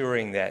it's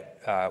ensuring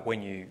that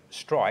when you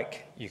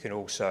strike, you can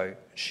also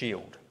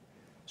shield.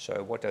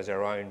 So what does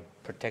our own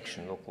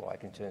protection look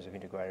like in terms of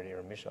integrated air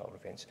and missile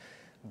defence?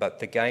 But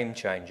the game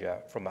changer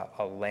from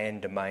a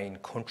land domain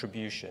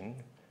contribution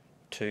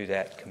to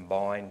that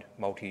combined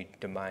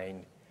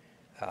multi-domain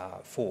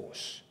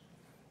force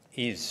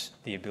is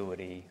the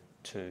ability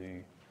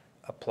to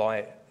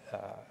apply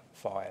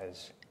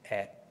fires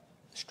at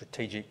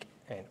strategic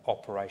and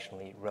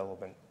operationally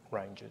relevant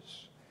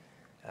ranges.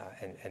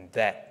 And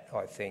that,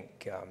 I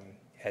think,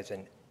 as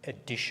an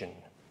addition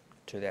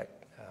to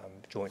that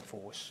joint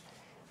force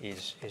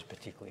is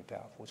particularly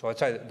powerful. So I'd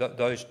say that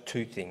those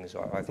two things,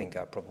 I think,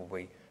 are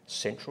probably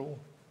central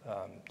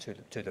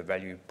to the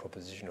value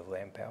proposition of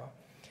land power.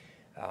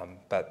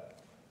 But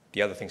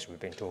the other things we've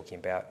been talking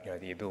about,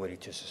 the ability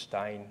to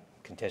sustain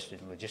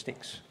contested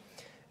logistics,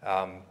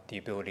 the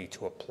ability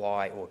to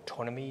apply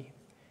autonomy,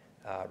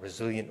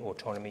 resilient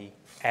autonomy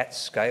at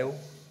scale,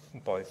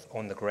 both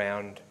on the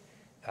ground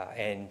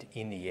and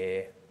in the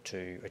air,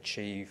 to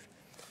achieve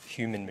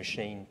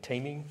human-machine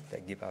teaming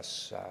that give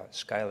us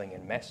scaling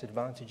and mass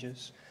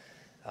advantages,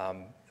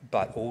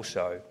 but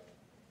also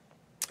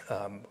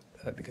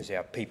because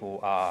our people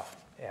are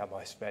our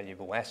most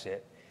valuable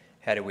asset,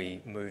 how do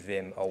we move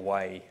them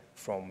away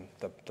from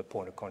the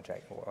point of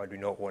contact? I do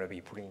not want to be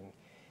putting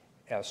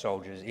our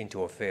soldiers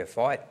into a fair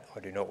fight. I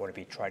do not want to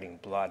be trading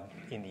blood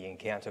in the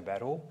encounter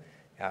battle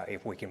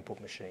if we can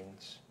put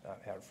machines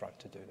out front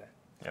to do that.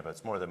 Yeah, but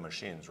it's more than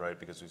machines, right?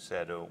 Because we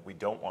said we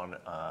don't want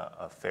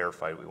a fair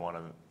fight. We want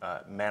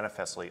a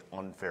manifestly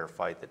unfair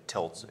fight that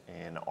tilts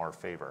in our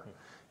favor.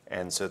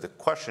 And so the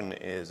question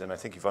is, and I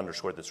think you've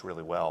underscored this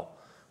really well,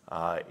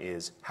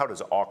 is how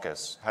does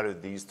AUKUS, how do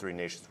these three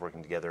nations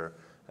working together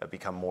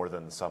become more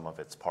than the sum of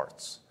its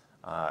parts?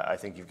 I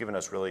think you've given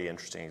us really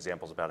interesting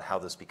examples about how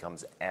this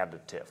becomes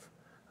additive,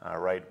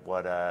 right?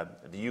 What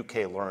the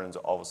UK learns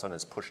all of a sudden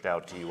is pushed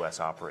out to US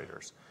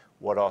operators.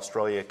 What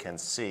Australia can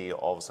see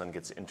all of a sudden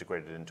gets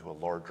integrated into a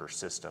larger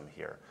system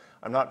here.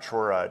 I'm not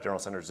sure, General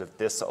Sanders, if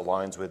this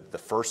aligns with the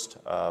first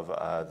of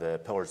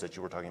the pillars that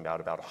you were talking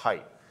about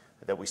height,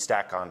 that we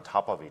stack on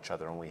top of each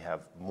other and we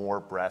have more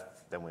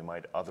breadth than we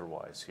might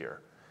otherwise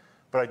here.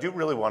 But I do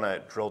really want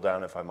to drill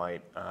down, if I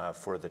might,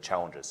 for the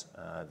challenges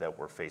that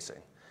we're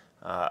facing.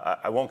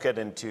 I won't get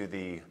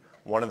into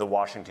one of the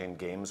Washington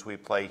games we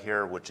play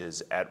here, which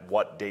is at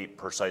what date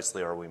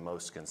precisely are we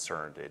most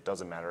concerned? It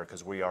doesn't matter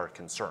because we are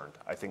concerned.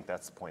 I think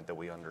that's the point that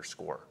we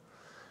underscore.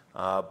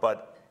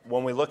 But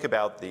when we look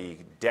about the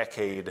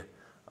decade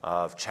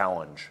of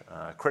challenge,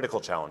 critical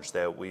challenge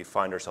that we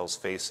find ourselves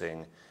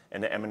facing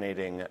and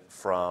emanating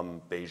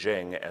from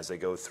Beijing as they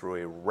go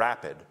through a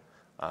rapid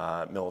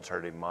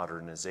military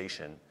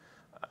modernization,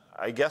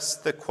 I guess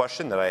the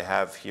question that I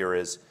have here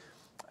is,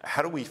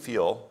 how do we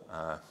feel,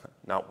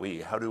 not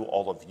we, how do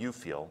all of you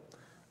feel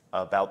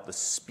about the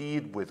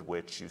speed with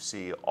which you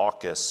see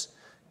AUKUS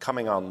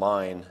coming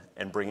online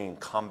and bringing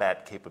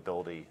combat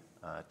capability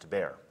to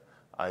bear?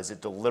 Is it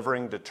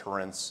delivering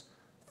deterrence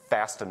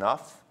fast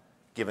enough,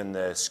 given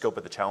the scope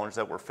of the challenge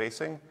that we're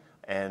facing?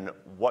 And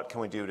what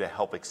can we do to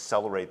help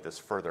accelerate this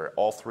further?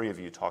 All three of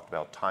you talked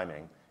about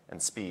timing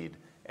and speed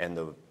and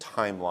the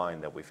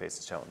timeline that we face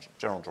this challenge.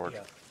 General George.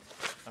 Yeah.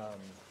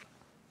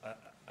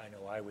 I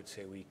know I would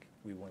say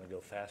we want to go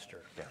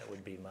faster. Yeah. That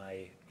would be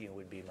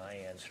my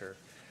answer.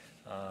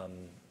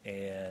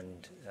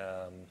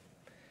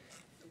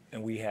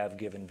 And we have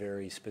given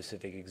very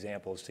specific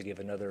examples. To give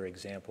another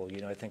example,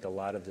 I think a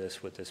lot of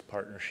this with this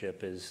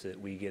partnership is that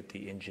we get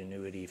the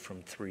ingenuity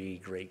from three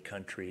great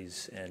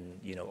countries and,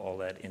 all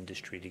that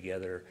industry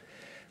together,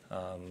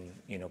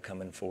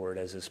 coming forward.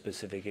 As a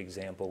specific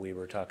example, we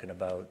were talking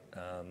about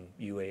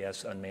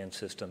UAS unmanned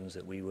systems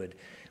that we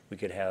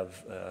could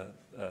have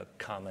a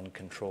common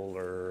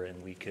controller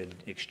and we could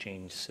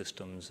exchange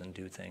systems and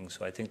do things.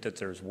 So I think that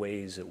there's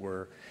ways that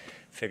we're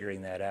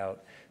figuring that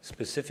out.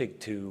 Specific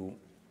to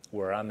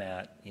where I'm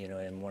at,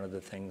 and one of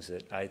the things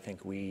that I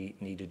think we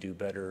need to do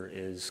better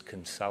is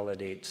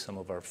consolidate some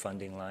of our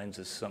funding lines.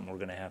 This is something we're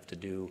going to have to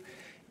do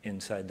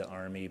inside the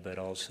Army, but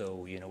also,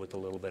 with a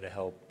little bit of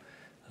help.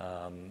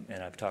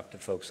 And I've talked to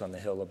folks on the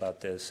Hill about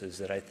this, is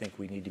that I think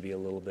we need to be a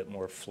little bit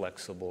more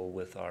flexible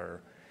with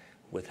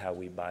how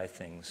we buy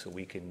things, so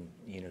we can,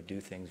 do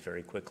things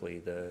very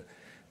quickly.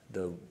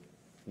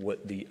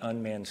 What the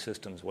unmanned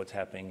systems, what's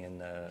happening in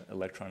the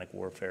electronic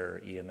warfare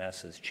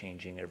EMS is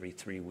changing every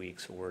 3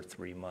 weeks or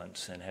 3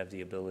 months, and have the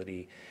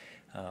ability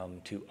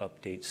to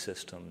update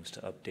systems,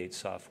 to update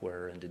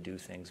software, and to do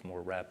things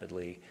more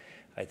rapidly.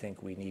 I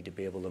think we need to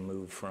be able to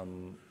move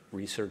from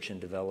research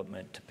and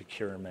development to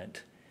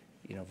procurement,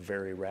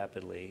 very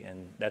rapidly,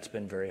 and that's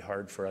been very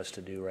hard for us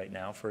to do right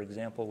now, for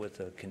example, with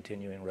the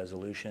continuing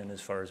resolution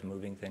as far as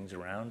moving things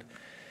around.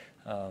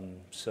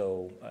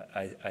 So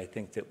I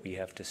think that we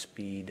have to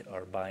speed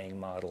our buying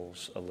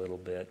models a little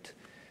bit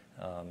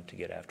to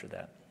get after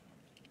that.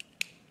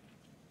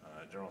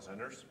 General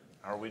Sanders,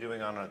 how are we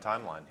doing on a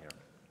timeline here?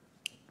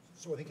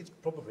 So I think it's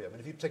probably,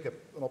 if you take an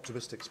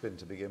optimistic spin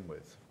to begin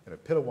with,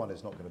 Pillar 1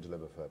 is not going to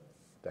deliver for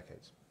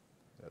decades.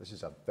 This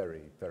is a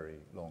very, very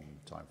long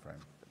time frame.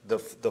 The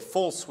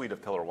full suite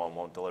of Pillar 1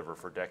 won't deliver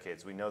for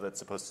decades. We know that's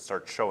supposed to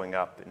start showing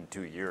up in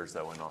 2 years,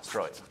 though, in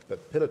Australia.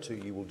 But Pillar 2,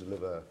 you will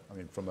deliver,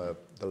 from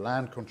the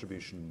land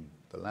contribution,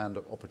 the land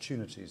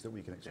opportunities that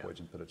we can exploit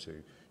in Pillar 2,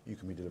 you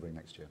can be delivering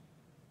next year.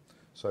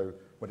 So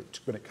when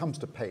it comes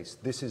to pace,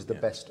 this is the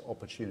best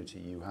opportunity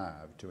you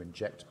have to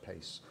inject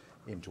pace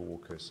into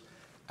AUKUS,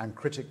 and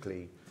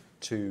critically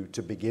to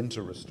begin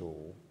to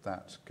restore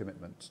that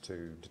commitment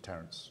to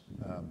deterrence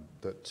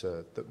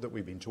that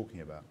we've been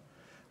talking about.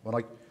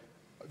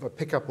 If I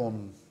pick up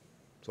on,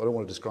 so I don't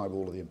want to describe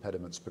all of the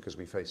impediments because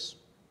we face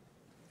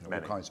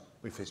all kinds.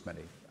 We face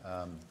many,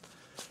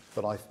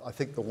 but I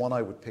think the one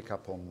I would pick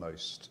up on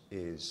most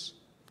is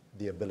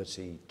the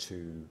ability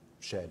to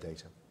share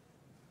data.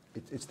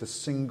 It's the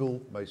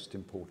single most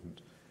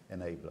important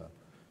enabler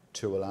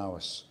to allow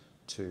us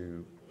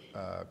to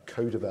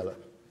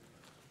co-develop,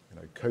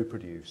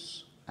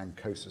 co-produce, and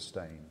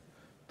co-sustain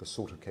the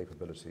sort of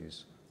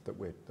capabilities that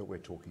we're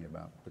talking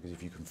about. Because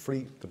if you can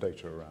free the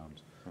data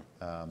around,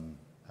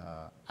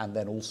 and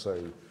then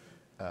also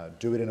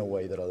do it in a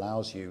way that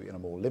allows you, in a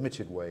more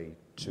limited way,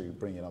 to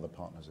bring in other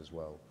partners as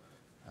well,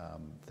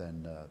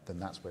 then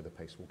that's where the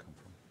pace will come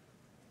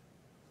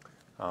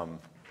from.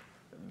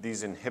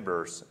 These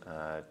inhibitors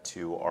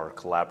to are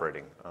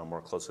collaborating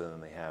more closely than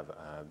they have.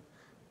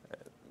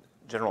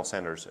 General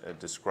Sanders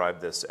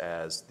described this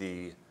as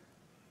the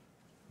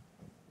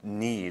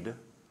need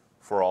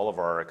for all of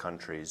our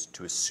countries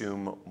to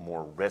assume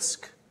more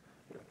risk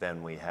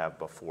than we have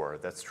before.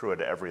 That's true at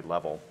every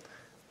level.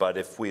 But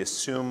if we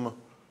assume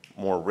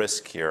more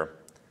risk here,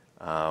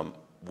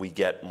 we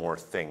get more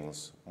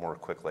things more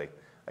quickly.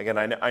 Again,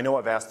 I know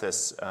I've asked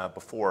this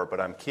before, but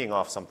I'm keying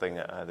off something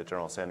that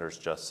General Sanders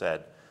just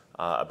said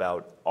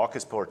about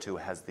AUKUS Pillar 2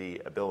 has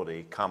the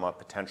ability,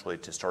 potentially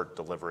to start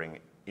delivering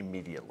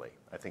immediately.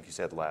 I think you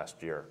said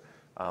last year.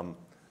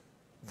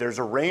 There's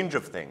a range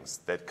of things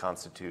that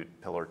constitute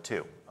Pillar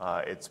 2.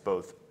 It's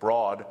both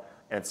broad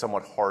and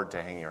somewhat hard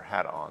to hang your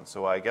hat on.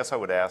 So I guess I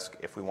would ask,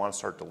 if we want to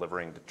start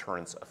delivering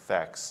deterrence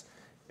effects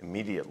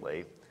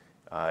immediately,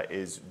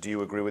 do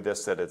you agree with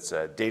this, that it's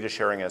data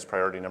sharing as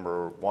priority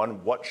number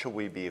one? What should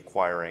we be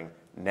acquiring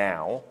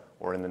now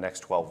or in the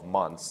next 12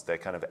 months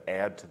that kind of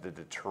add to the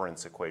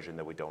deterrence equation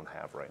that we don't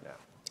have right now?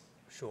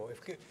 Sure.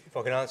 If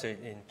I can answer it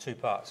in two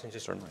parts and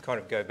just kind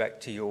of go back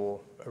to your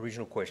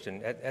original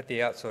question. At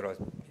the outset, I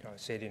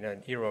said in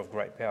an era of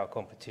great power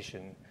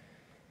competition,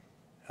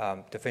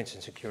 defence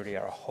and security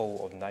are a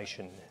whole of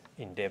nation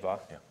endeavour,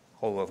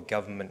 whole of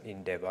government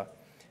endeavour.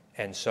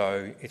 And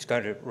so it's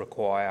going to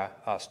require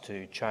us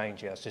to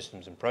change our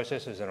systems and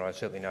processes, and I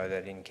certainly know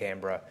that in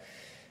Canberra,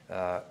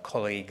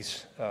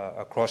 colleagues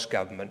across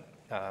government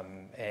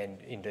and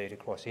indeed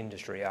across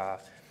industry are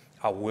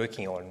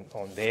working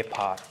on their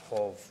part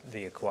of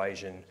the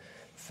equation.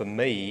 For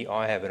me,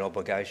 I have an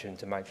obligation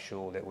to make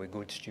sure that we're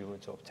good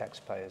stewards of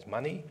taxpayers'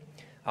 money,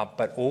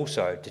 but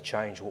also to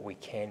change what we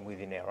can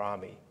within our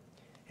army.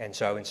 And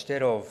so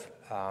instead of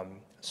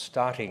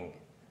starting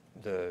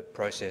the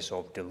process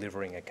of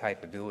delivering a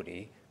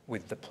capability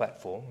with the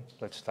platform,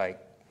 let's take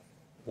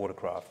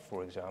watercraft,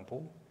 for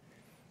example,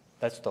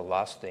 that's the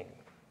last thing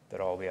that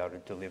I'll be able to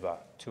deliver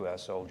to our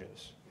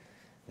soldiers.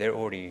 They're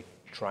already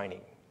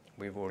training.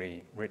 We've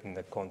already written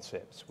the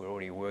concepts. We're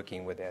already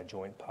working with our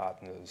joint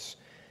partners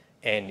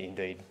and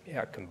indeed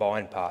our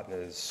combined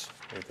partners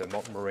with the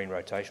Marine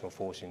Rotational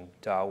Force in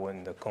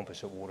Darwin, the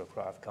Composite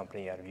Watercraft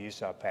Company out of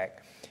USAPAC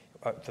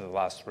for the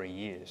last 3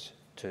 years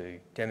to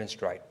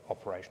demonstrate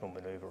operational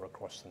manoeuvre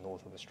across the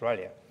north of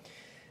Australia.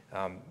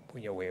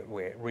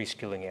 We're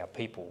reskilling our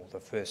people. The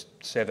first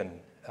 7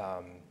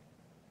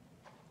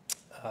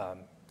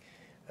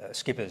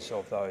 skippers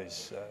of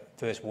those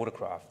first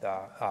watercraft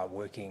are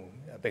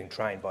being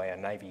trained by our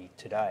Navy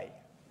today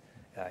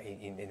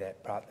in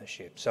that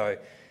partnership. So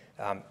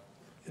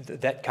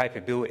that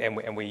capability,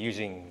 and we're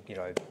using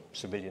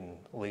civilian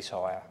lease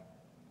hire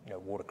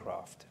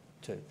watercraft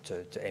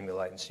to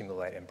emulate and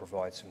simulate and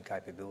provide some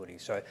capability.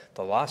 So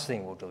the last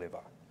thing we'll deliver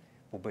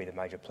will be the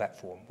major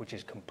platform, which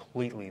is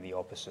completely the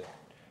opposite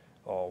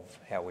of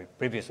how we've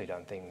previously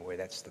done things,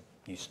 where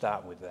you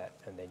start with that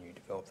and then you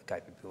develop the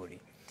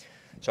capability.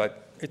 So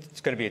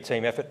it's going to be a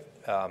team effort,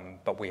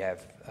 but we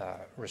have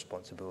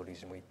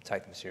responsibilities and we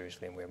take them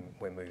seriously, and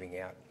we're moving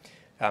out.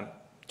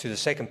 To the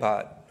second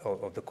part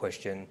of the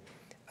question,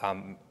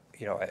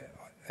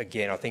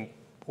 again, I think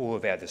all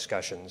of our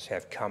discussions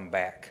have come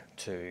back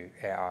to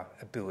our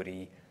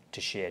ability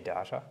to share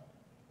data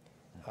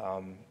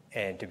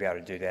and to be able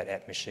to do that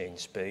at machine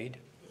speed.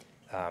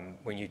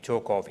 When you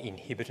talk of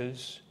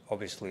inhibitors,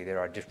 obviously there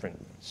are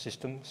different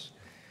systems.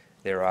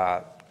 There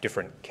are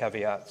different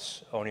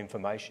caveats on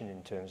information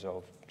in terms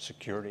of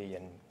security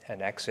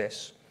and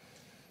access.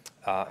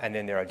 And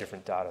then there are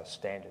different data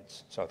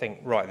standards. So I think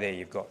right there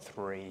you've got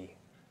 3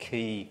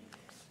 key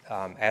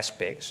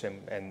aspects,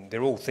 and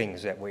they're all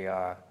things that we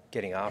are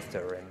getting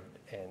after.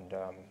 And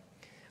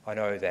I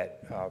know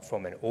that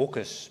from an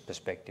AUKUS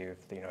perspective,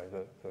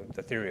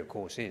 the theory, of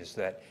course, is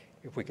that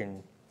if we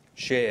can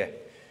share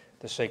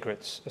the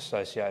secrets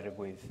associated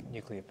with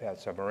nuclear-powered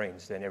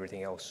submarines, then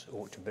everything else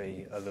ought to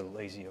be a little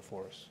easier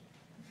for us.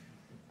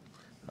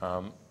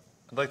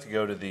 I'd like to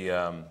go to the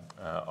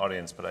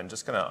audience, but I'm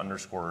just going to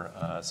underscore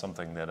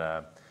something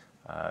that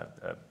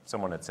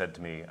someone had said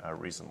to me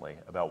recently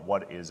about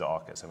what is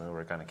AUKUS. I mean, we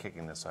were kind of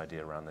kicking this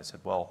idea around. They said,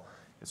 well,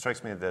 it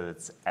strikes me that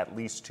it's at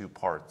least 2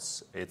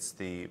 parts. It's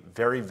the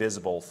very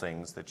visible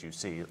things that you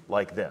see,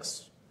 like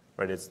this,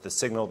 right? It's the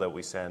signal that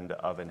we send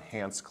of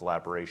enhanced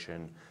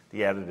collaboration,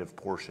 the additive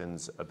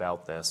portions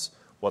about this,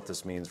 what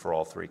this means for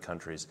all 3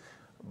 countries.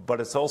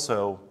 But it's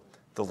also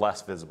the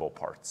less visible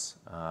parts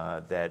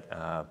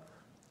that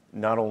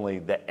not only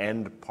the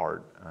end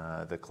part,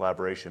 the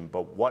collaboration,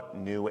 but what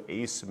new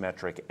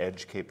asymmetric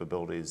edge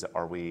capabilities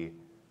are we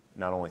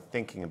not only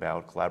thinking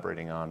about,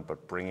 collaborating on,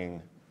 but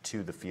bringing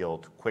to the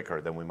field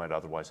quicker than we might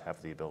otherwise have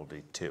the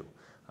ability to.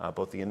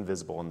 Both the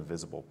invisible and the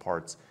visible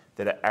parts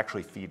that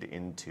actually feed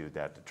into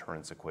that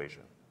deterrence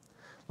equation.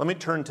 Let me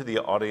turn to the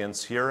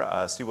audience here,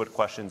 see what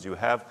questions you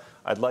have.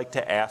 I'd like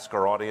to ask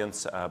our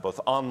audience, both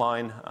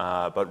online,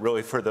 but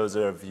really for those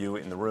of you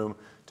in the room,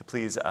 to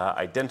please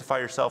identify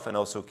yourself and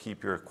also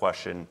keep your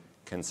question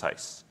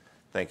concise.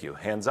 Thank you.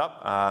 Hands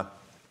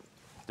up.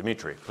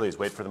 Dimitri, please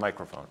wait for the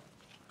microphone.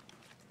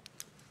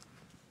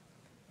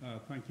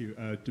 Thank you.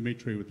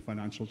 Dimitri with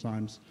Financial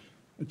Times.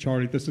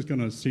 Charlie, this is going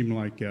to seem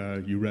like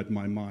you read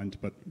my mind,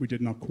 but we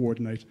did not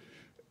coordinate.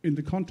 In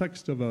the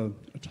context of a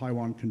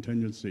Taiwan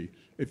contingency,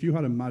 if you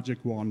had a magic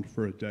wand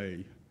for a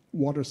day,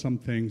 what are some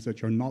things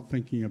that you're not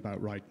thinking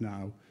about right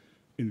now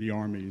in the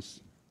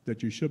armies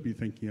that you should be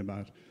thinking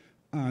about?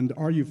 And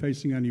are you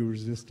facing any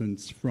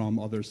resistance from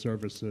other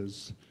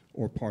services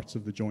or parts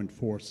of the joint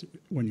force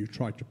when you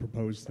try to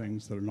propose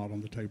things that are not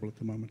on the table at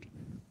the moment?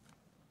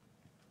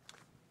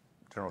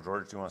 General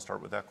George, do you want to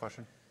start with that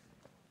question?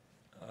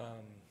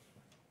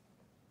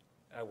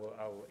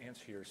 I'll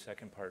answer your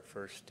second part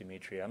first,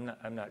 Dimitri.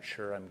 I'm not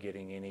sure I'm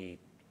getting any,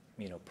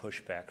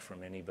 pushback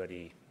from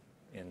anybody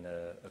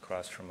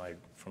across from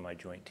my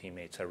joint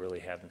teammates. I really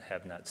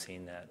have not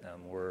seen that.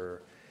 We're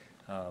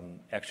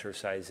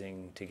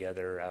exercising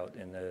together out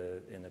in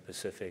the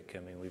Pacific. I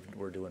mean,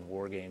 we're doing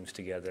war games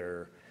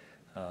together.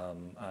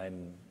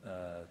 I'm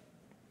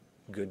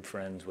good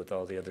friends with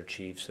all the other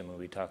chiefs, and when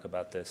we talk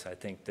about this, I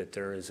think that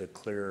there is a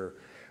clear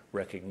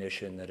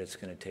recognition that it's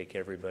going to take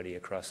everybody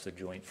across the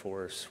joint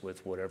force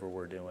with whatever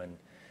we're doing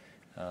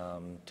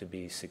to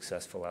be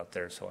successful out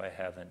there. So I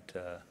haven't,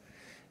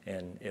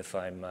 and if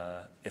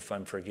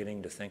I'm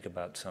forgetting to think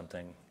about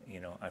something,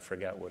 I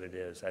forgot what it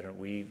is.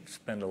 We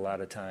spend a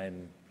lot of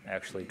time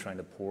actually trying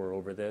to pore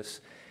over this.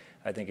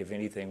 I think if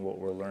anything, what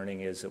we're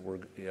learning is that we're,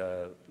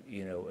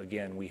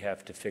 again, we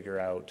have to figure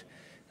out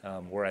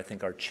where I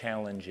think our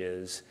challenge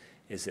is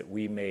that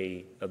we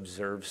may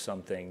observe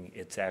something,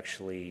 it's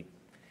actually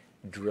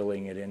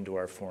drilling it into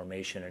our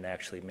formation and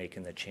actually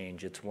making the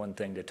change. It's one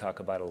thing to talk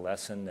about a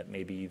lesson that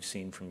maybe you've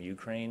seen from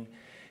Ukraine,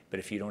 but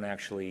if you don't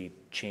actually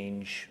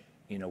change,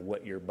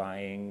 what you're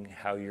buying,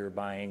 how you're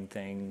buying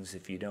things,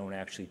 if you don't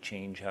actually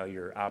change how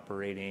you're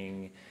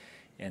operating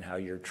and how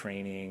you're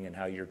training and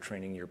how you're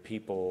training your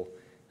people,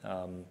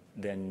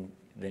 then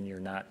you're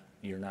not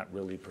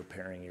really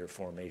preparing your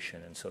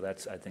formation. And so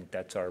I think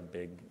that's our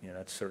big,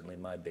 that's certainly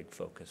my big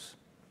focus.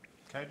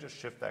 Can I just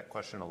shift that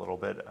question a little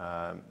bit,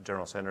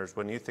 General Sanders?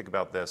 When you think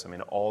about this, I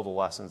mean, all the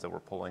lessons that we're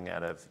pulling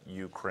out of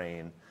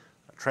Ukraine,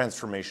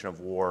 transformation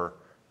of war,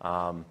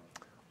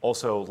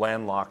 also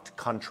landlocked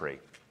country,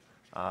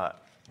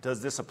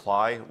 does this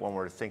apply when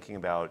we're thinking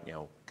about,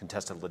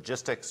 contested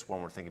logistics,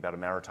 when we're thinking about a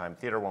maritime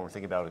theater, when we're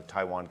thinking about a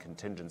Taiwan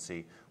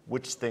contingency?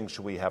 Which things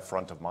should we have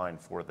front of mind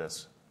for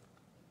this?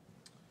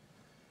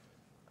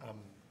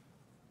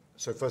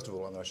 So first of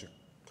all, and I should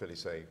clearly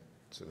say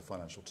to the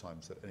Financial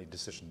Times that any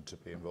decision to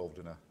be involved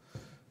in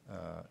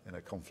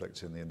a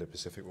conflict in the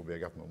Indo-Pacific will be a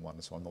government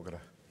one, so I'm not going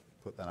to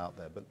put that out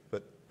there.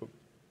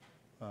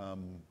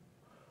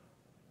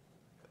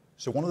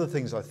 So one of the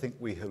things I think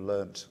we have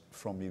learnt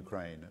from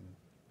Ukraine,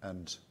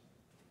 and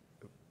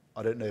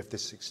I don't know if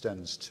this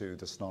extends to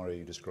the scenario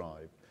you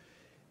describe,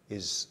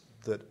 is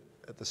that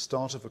at the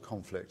start of a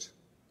conflict,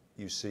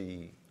 you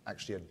see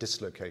actually a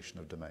dislocation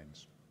of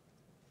domains.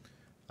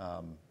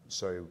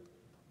 So,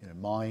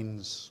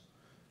 mines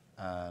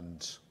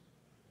and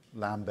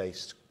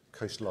land-based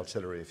coastal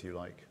artillery, if you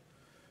like,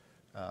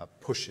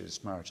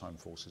 pushes maritime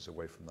forces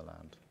away from the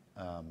land.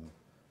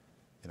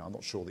 I'm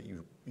not sure that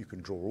you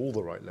can draw all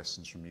the right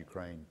lessons from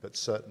Ukraine, but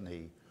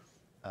certainly,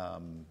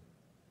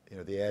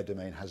 the air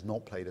domain has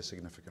not played a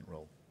significant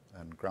role,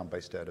 and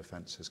ground-based air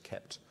defense has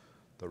kept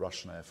the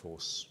Russian Air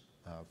Force,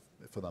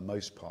 for the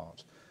most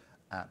part,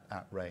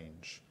 at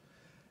range.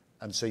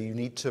 And so you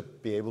need to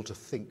be able to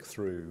think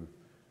through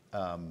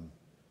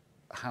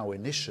how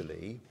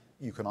initially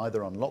you can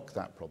either unlock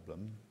that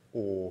problem,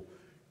 or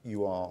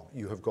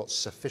you have got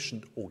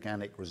sufficient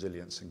organic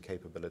resilience and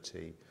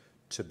capability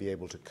to be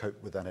able to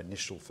cope with that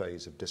initial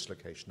phase of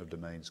dislocation of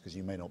domains, because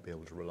you may not be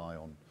able to rely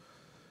on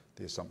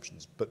the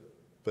assumptions. But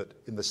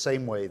in the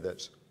same way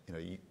that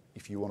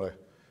if you want to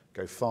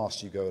go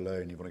fast, you go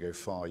alone. You want to go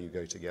far, you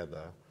go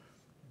together.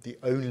 The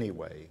only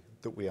way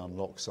that we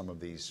unlock some of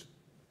these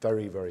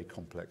very, very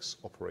complex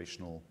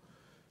operational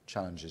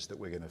challenges that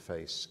we're going to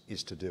face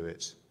is to do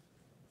it,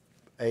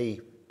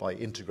 by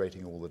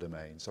integrating all the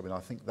domains. I mean, I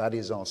think that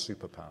is our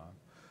superpower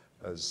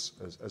as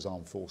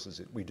armed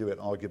forces. We do it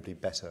arguably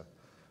better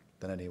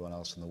than anyone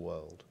else in the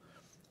world.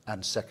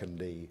 And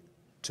secondly,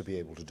 to be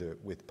able to do it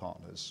with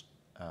partners.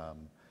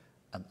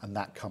 And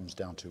that comes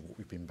down to what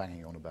we've been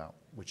banging on about,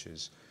 which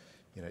is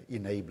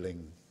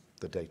enabling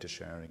the data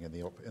sharing and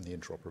the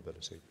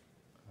interoperability.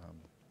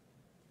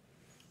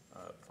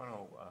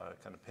 Final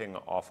kind of ping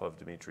off of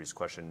Dimitri's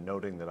question,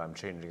 noting that I'm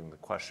changing the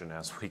question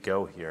as we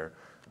go here.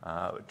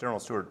 General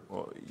Stewart,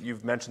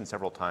 you've mentioned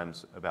several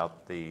times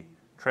about the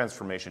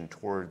transformation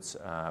towards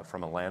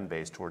from a land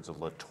base towards a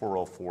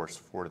littoral force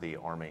for the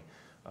Army.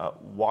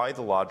 Why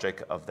the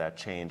logic of that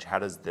change? How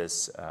does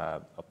this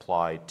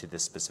apply to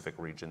this specific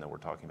region that we're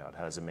talking about?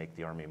 How does it make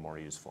the Army more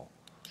useful?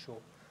 Sure.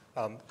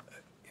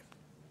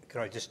 Can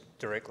I just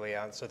directly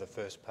answer the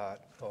first part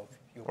of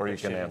your question? Or you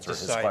can answer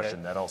his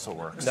question. That also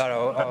works.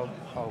 No,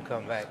 I'll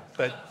come back.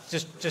 But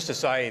just to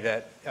say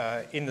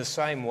that in the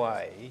same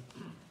way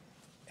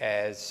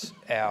as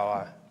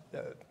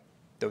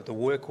the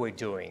work we're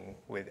doing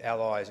with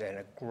allies and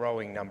a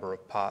growing number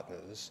of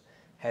partners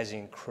has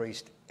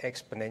increased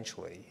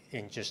exponentially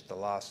in just the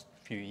last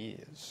few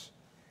years.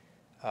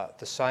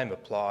 The same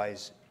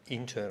applies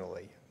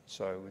internally.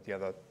 So with the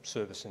other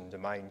service and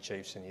domain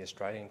chiefs in the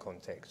Australian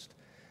context,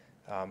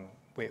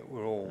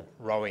 we're all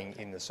rowing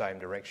in the same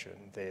direction.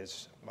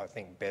 There's, I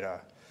think,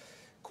 better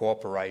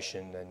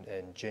cooperation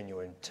and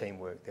genuine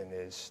teamwork than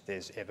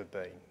there's ever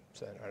been.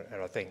 So,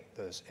 and I think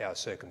our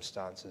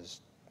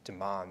circumstances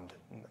demand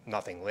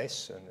nothing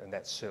less, and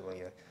that's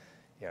certainly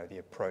the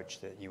approach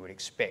that you would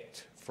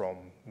expect from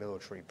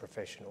military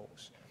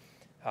professionals.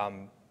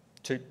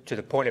 To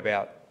the point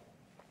about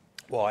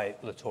why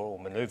littoral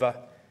manoeuvre,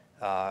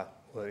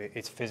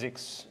 it's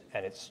physics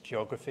and it's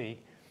geography,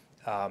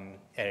 and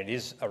it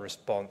is a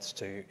response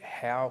to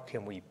how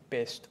can we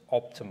best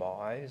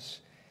optimise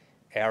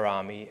our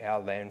army, our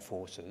land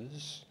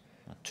forces,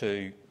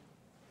 to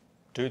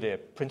do their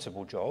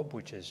principal job,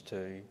 which is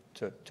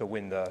to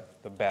win the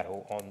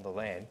battle on the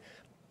land,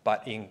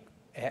 but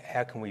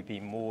how can we be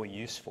more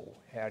useful?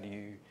 How do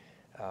you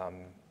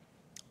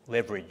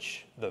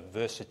leverage the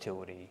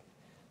versatility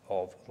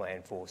of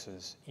land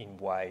forces in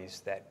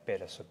ways that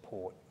better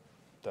support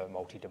the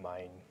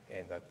multi-domain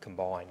and the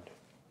combined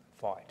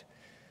fight?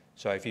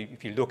 So if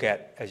you look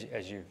at,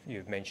 as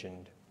you've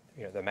mentioned,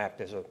 the map,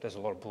 there's a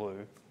lot of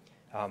blue,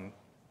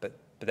 but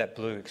that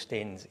blue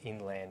extends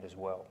inland as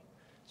well.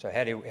 So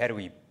how do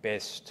we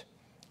best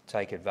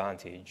take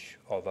advantage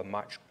of a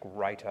much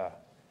greater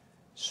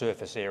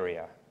surface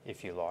area,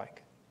 if you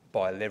like,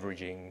 by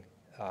leveraging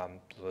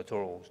the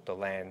littorals, the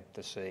land,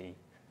 the sea,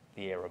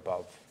 the air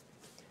above,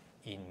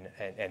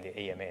 and the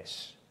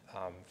EMS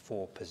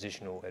for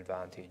positional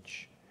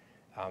advantage,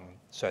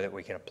 so that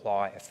we can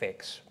apply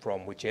effects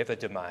from whichever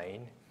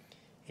domain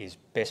is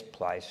best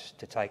placed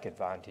to take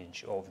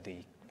advantage of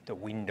the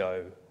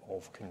window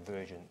of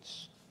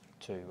convergence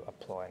to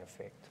apply an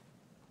effect.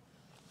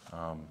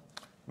 Let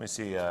me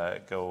see,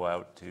 go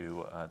out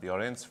to the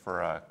audience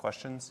for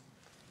questions.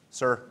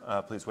 Sir,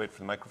 please wait for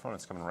the microphone.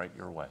 It's coming right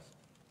your way.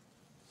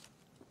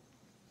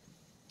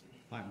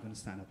 Hi, I'm going to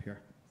stand up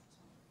here.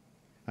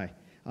 Hi,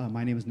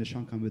 my name is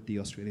Nishank. I'm with the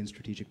Australian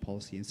Strategic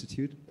Policy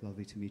Institute.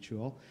 Lovely to meet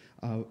you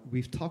all.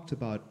 We've talked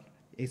about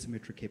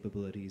asymmetric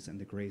capabilities and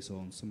the grey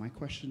zone. So my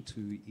question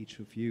to each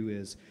of you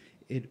is,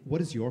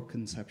 what is your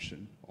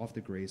conception of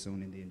the grey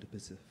zone in the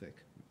Indo-Pacific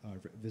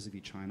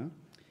vis-a-vis China?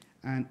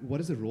 And what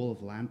is the role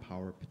of land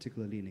power,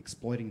 particularly in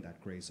exploiting that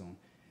grey zone?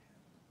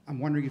 I'm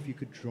wondering if you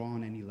could draw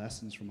on any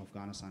lessons from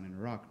Afghanistan and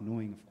Iraq,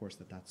 knowing, of course,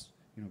 that that's,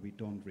 we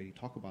don't really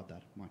talk about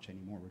that much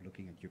anymore. We're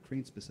looking at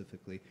Ukraine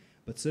specifically,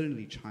 but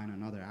certainly China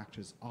and other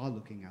actors are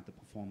looking at the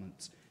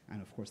performance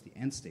and, of course, the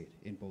end state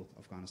in both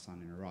Afghanistan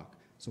and Iraq.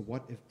 So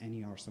what, if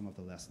any, are some of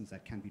the lessons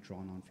that can be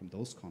drawn on from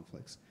those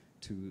conflicts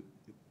to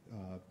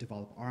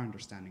develop our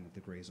understanding of the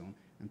grey zone,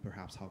 and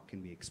perhaps how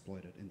can we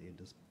exploit it in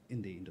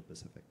the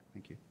Indo-Pacific?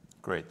 Thank you.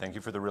 Great. Thank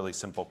you for the really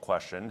simple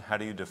question. How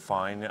do you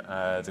define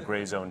the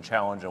grey zone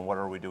challenge, and what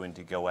are we doing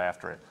to go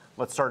after it?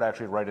 Let's start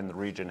actually right in the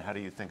region. How do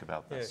you think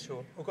about this? Yeah,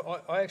 sure.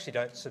 Look, I actually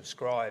don't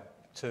subscribe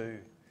to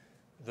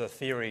the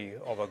theory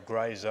of a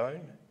grey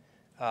zone,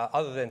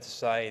 other than to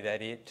say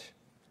that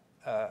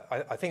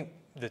I think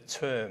the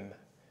term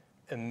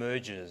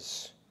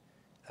emerges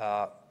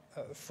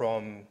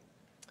from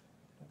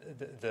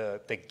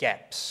the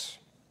gaps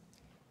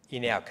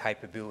in our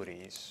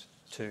capabilities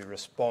to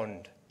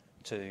respond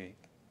to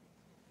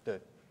the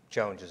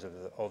challenges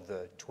of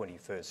the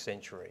 21st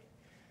century.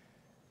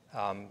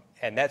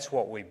 And that's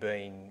what we've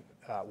been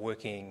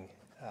working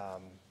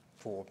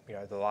for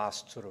the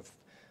last sort of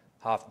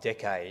half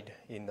decade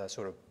in the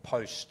sort of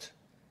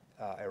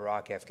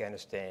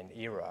post-Iraq-Afghanistan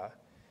era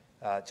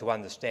to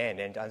understand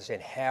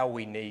how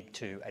we need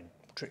to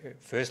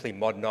firstly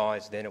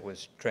modernise, then it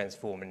was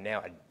transform, and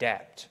now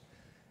adapt.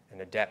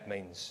 And adapt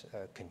means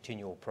a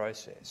continual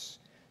process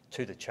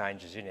to the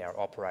changes in our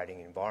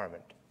operating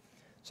environment.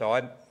 So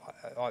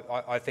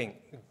I think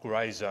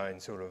grey zone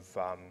sort of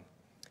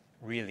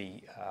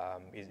really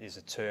is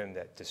a term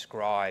that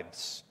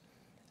describes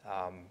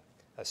a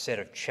set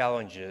of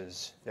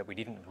challenges that we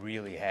didn't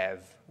really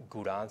have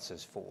good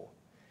answers for.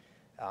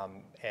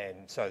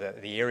 And so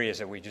the areas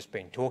that we've just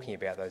been talking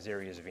about, those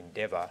areas of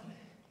endeavour,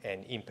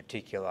 and in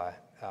particular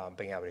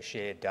being able to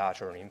share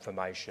data and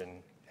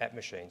information at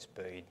machine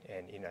speed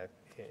and in an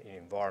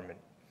environment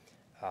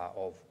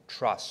of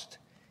trust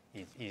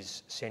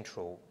is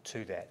central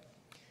to that.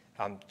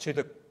 To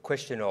the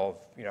question of,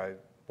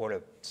 what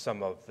are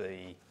some of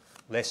the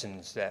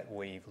lessons that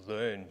we've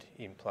learned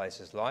in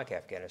places like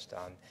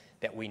Afghanistan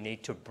that we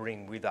need to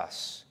bring with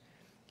us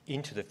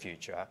into the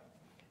future,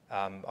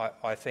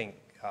 I think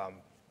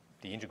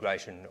the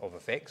integration of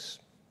effects,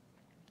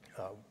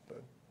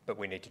 but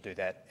we need to do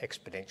that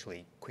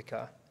exponentially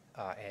quicker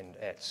and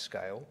at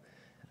scale.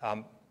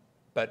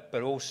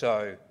 But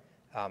also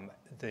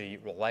the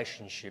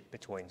relationship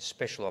between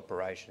special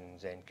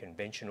operations and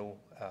conventional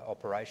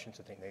operations,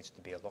 I think, needs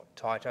to be a lot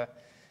tighter.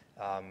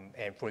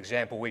 And for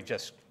example, we've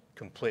just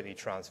completely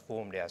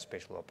transformed our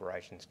special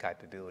operations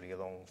capability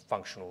along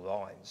functional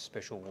lines: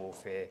 special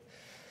warfare,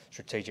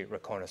 strategic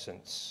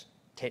reconnaissance,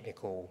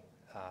 technical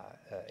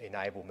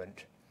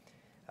enablement,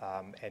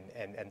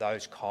 and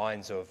those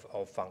kinds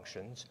of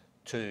functions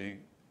to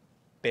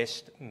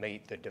best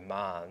meet the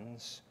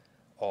demands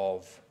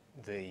of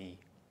the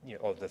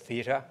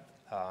theatre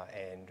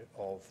and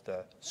of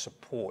the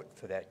support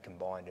for that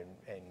combined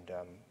and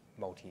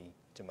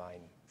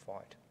multi-domain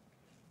fight.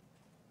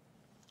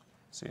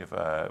 See if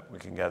we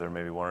can gather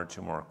maybe one or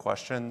two more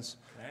questions.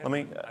 Let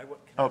me.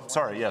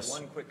 Sorry. Yes.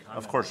 One quick comment.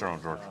 Of course, General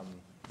George.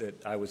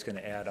 That I was going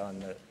to add on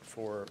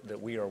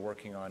that we are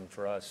working on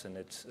for us, and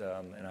it's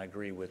and I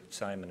agree with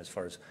Simon as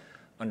far as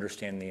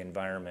understanding the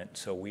environment.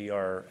 So we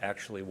are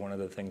actually, one of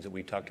the things that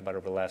we talked about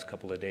over the last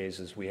couple of days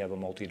is we have a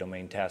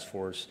multi-domain task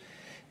force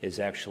is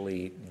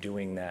actually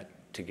doing that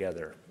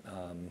together.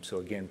 So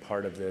again,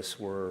 part of this,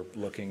 we're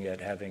looking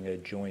at having a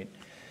joint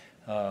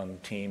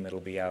team. It'll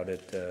be out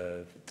at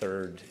the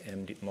third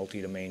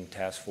multi-domain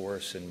task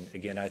force. And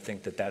again, I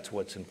think that that's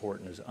what's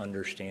important, is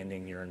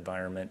understanding your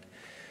environment.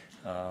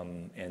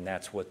 And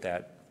that's what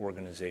that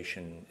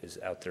organization is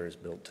out there is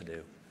built to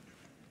do.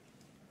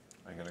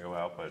 I'm going to go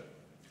out, but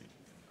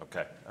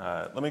okay.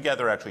 Let me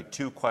gather actually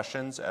two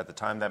questions at the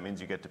time. That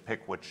means you get to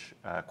pick which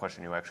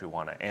question you actually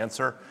want to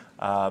answer.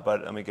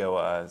 But let me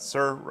go,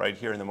 sir, right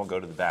here, and then we'll go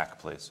to the back,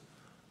 please.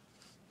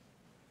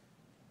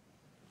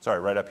 Sorry,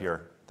 right up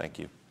here. Thank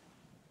you.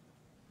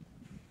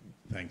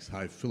 Thanks.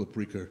 Hi, Philip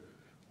Rieker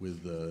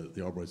with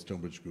the Albright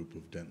Stonebridge Group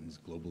of Denton's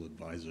Global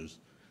Advisors.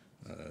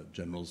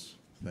 Generals,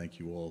 thank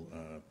you all.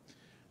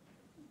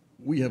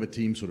 We have a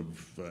team sort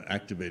of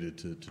activated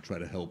to try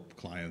to help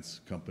clients,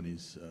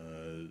 companies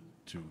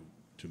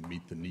to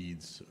meet the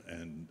needs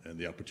and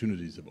the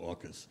opportunities of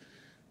AUKUS.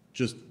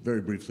 Just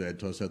very briefly, I'd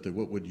toss out there,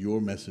 what would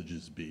your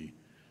messages be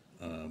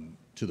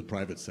to the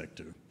private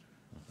sector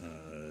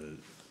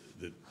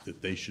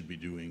that they should be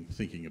doing,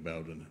 thinking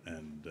about,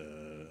 and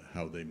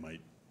how they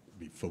might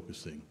be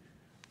focusing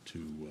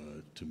to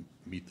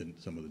meet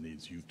some of the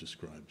needs you've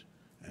described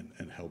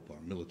and help our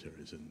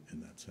militaries in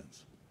that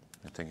sense?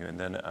 Thank you. And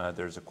then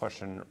there's a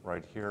question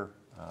right here.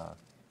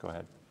 Go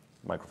ahead.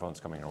 Microphone's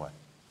coming your way.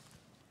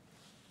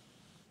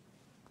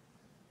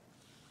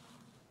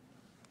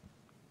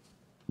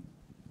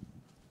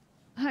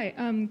 Hi,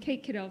 I'm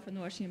Kate Kiddell from the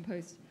Washington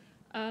Post.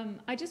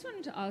 I just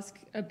wanted to ask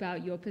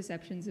about your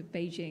perceptions of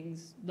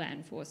Beijing's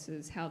land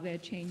forces, how they're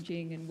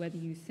changing, and whether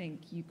you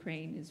think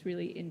Ukraine has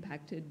really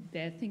impacted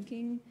their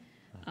thinking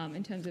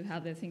in terms of how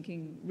they're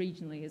thinking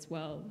regionally as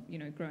well,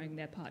 growing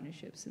their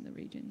partnerships in the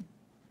region.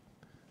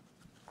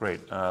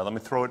 Great. Let me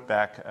throw it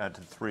back to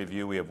the three of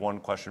you. We have one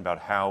question about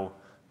how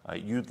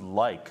you'd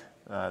like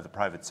the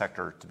private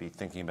sector to be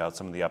thinking about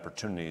some of the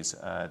opportunities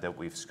that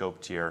we've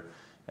scoped here.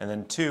 And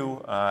then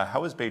two,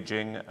 how is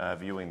Beijing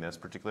viewing this,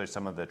 particularly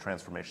some of the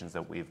transformations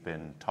that we've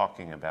been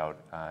talking about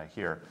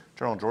here?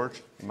 General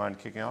George, you mind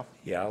kicking off?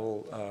 Yeah,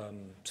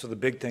 so the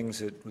big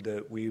things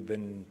that we've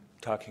been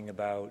talking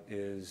about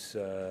is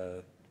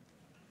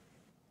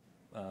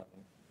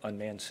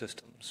unmanned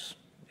systems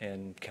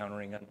and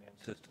countering unmanned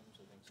systems.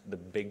 The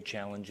big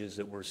challenges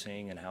that we're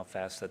seeing and how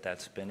fast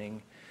that's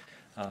spinning,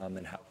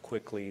 and how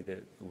quickly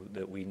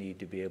that we need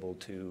to be able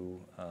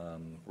to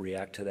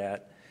react to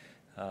that.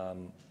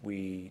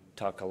 We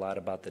talk a lot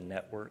about the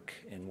network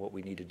and what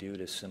we need to do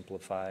to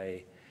simplify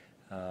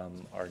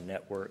our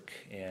network,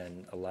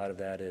 and a lot of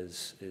that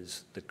is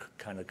the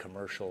kind of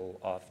commercial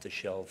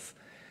off-the-shelf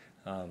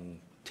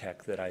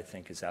tech that I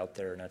think is out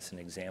there, and that's an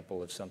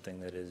example of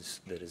something that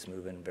is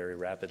moving very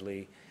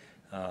rapidly.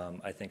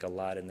 I think a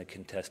lot in the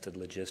contested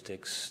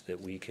logistics that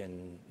we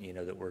can,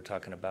 that we're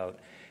talking about,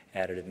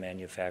 additive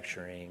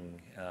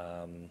manufacturing,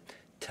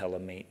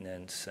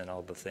 telemaintenance, and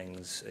all the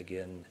things,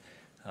 again,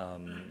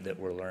 that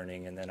we're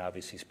learning, and then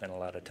obviously spend a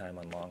lot of time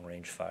on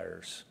long-range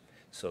fires.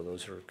 So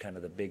those are kind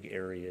of the big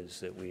areas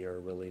that we are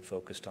really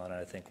focused on.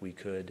 I think we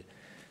could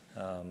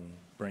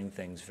bring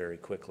things very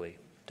quickly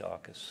to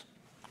AUKUS.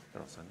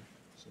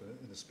 So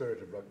in the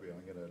spirit of rugby,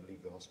 I'm going to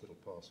leave the hospital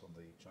pass on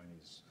the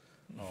Chinese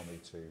army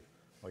to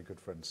my good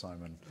friend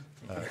Simon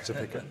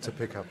to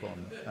pick up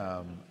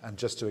on, and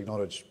just to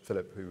acknowledge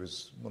Philip, who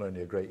was not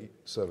only a great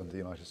servant to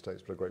the United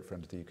States but a great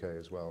friend to the UK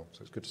as well.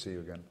 So it's good to see you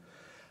again.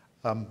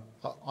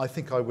 I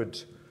think I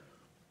would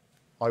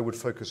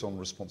focus on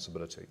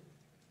responsibility,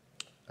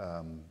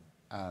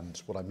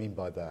 and what I mean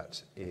by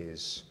that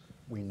is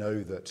we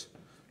know that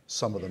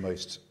some of the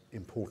most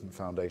important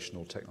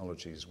foundational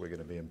technologies we're going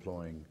to be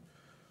employing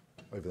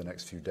over the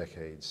next few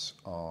decades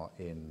are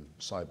in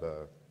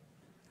cyber,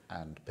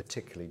 and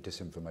particularly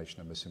disinformation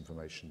and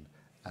misinformation,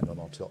 and on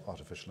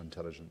artificial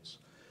intelligence.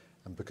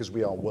 And because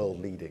we are world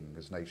leading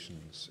as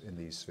nations in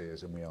these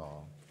spheres, and we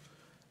are,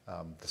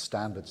 the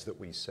standards that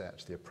we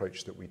set, the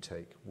approach that we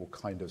take, will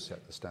kind of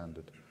set the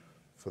standard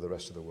for the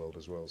rest of the world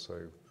as well. So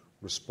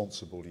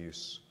responsible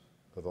use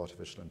of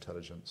artificial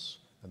intelligence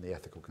and the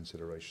ethical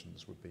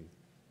considerations would be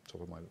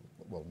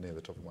near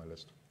the top of my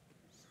list.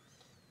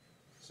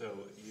 So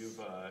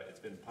it's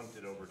been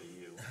punted over to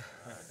you.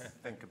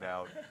 Think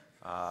about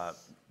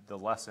the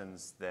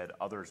lessons that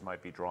others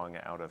might be drawing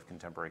out of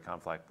contemporary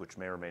conflict, which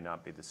may or may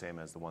not be the same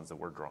as the ones that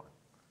we're drawing.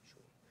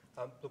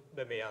 Sure. Look,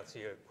 let me answer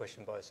your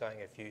question by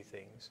saying a few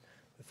things.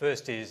 The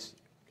first is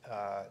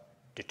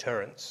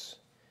deterrence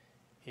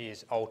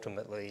is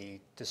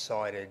ultimately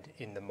decided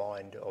in the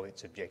mind of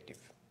its objective.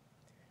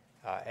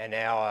 And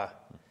our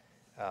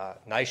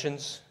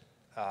nations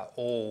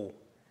all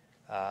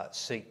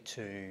seek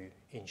to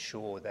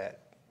ensure that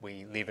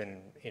we live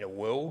in a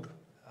world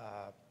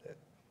that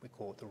we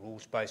call it the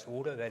rules-based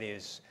order. That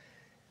is,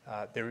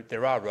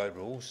 there are road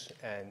rules,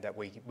 and that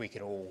we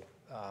can all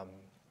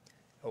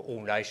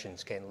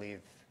nations can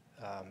live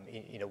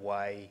in a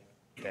way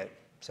that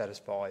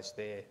satisfies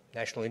their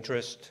national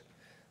interest,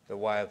 the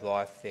way of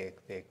life,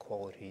 their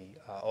quality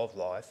of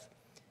life,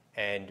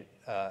 and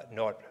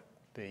not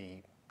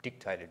be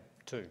dictated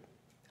to.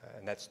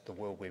 And that's the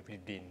world we've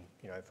lived in,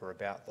 for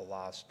about the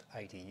last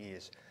 80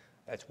 years.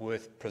 That's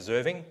worth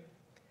preserving,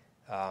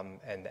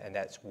 and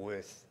that's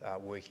worth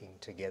working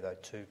together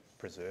to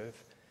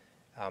preserve.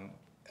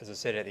 As I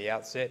said at the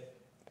outset,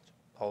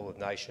 whole of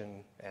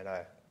nation and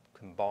a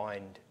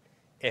combined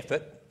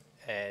effort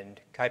and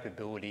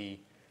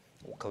capability,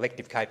 or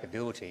collective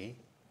capability,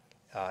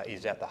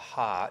 is at the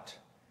heart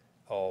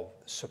of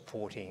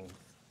supporting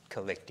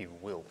collective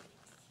will.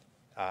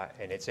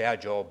 And it's our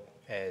job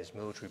as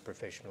military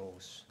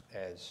professionals,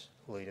 as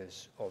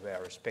leaders of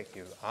our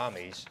respective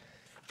armies,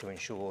 to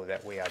ensure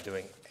that we are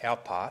doing our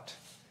part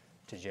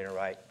to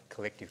generate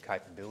collective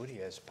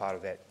capability as part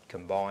of that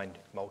combined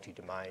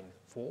multi-domain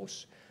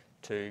force,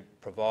 to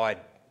provide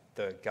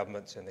the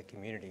governments and the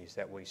communities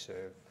that we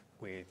serve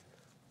with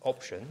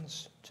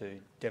options to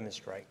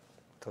demonstrate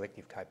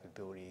collective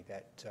capability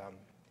that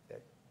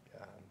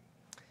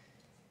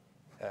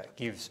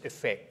gives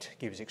effect,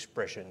 gives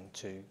expression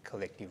to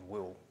collective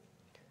will.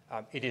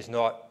 It is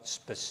not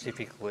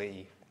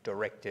specifically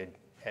directed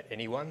at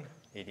anyone.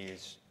 It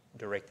is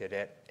directed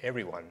at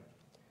everyone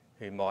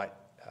who might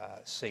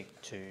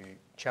seek to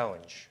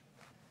challenge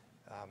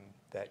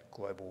that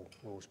global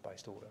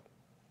rules-based order.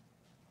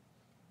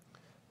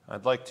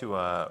 I'd like to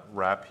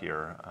wrap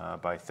here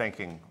by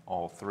thanking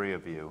all three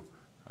of you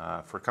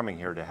for coming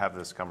here to have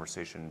this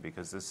conversation,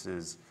 because this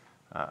is,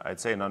 I'd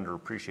say, an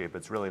underappreciated, but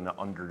it's really an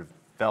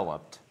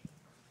underdeveloped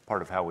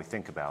part of how we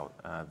think about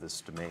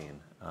this domain.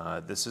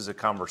 This is a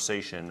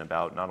conversation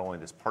about not only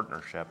this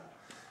partnership,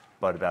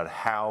 but about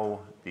how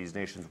these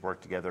nations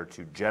work together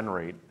to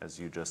generate, as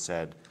you just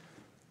said,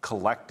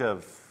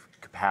 collective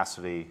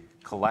capacity,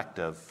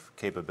 collective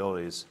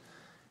capabilities.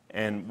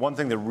 And one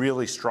thing that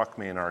really struck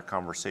me in our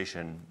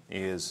conversation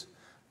is,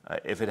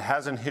 if it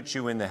hasn't hit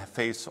you in the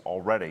face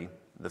already,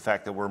 the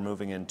fact that we're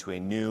moving into a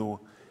new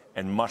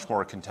and much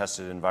more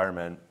contested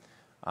environment,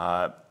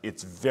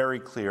 it's very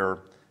clear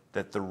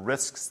that the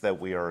risks that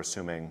we are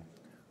assuming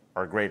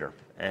are greater.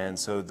 And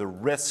so the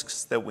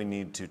risks that we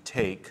need to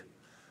take,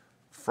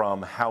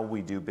 from how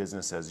we do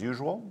business as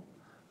usual,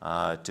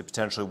 to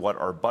potentially what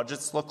our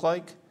budgets look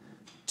like,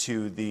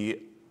 to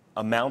the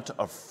amount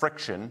of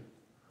friction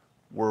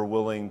we're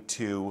willing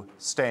to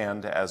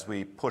stand as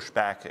we push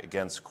back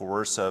against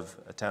coercive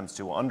attempts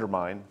to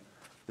undermine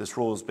this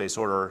rules-based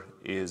order,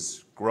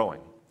 is growing.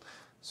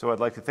 So I'd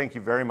like to thank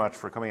you very much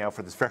for coming out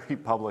for this very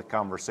public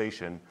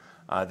conversation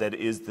that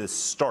is the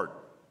start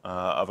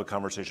of a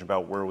conversation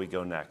about where we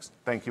go next.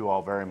 Thank you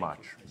all very much.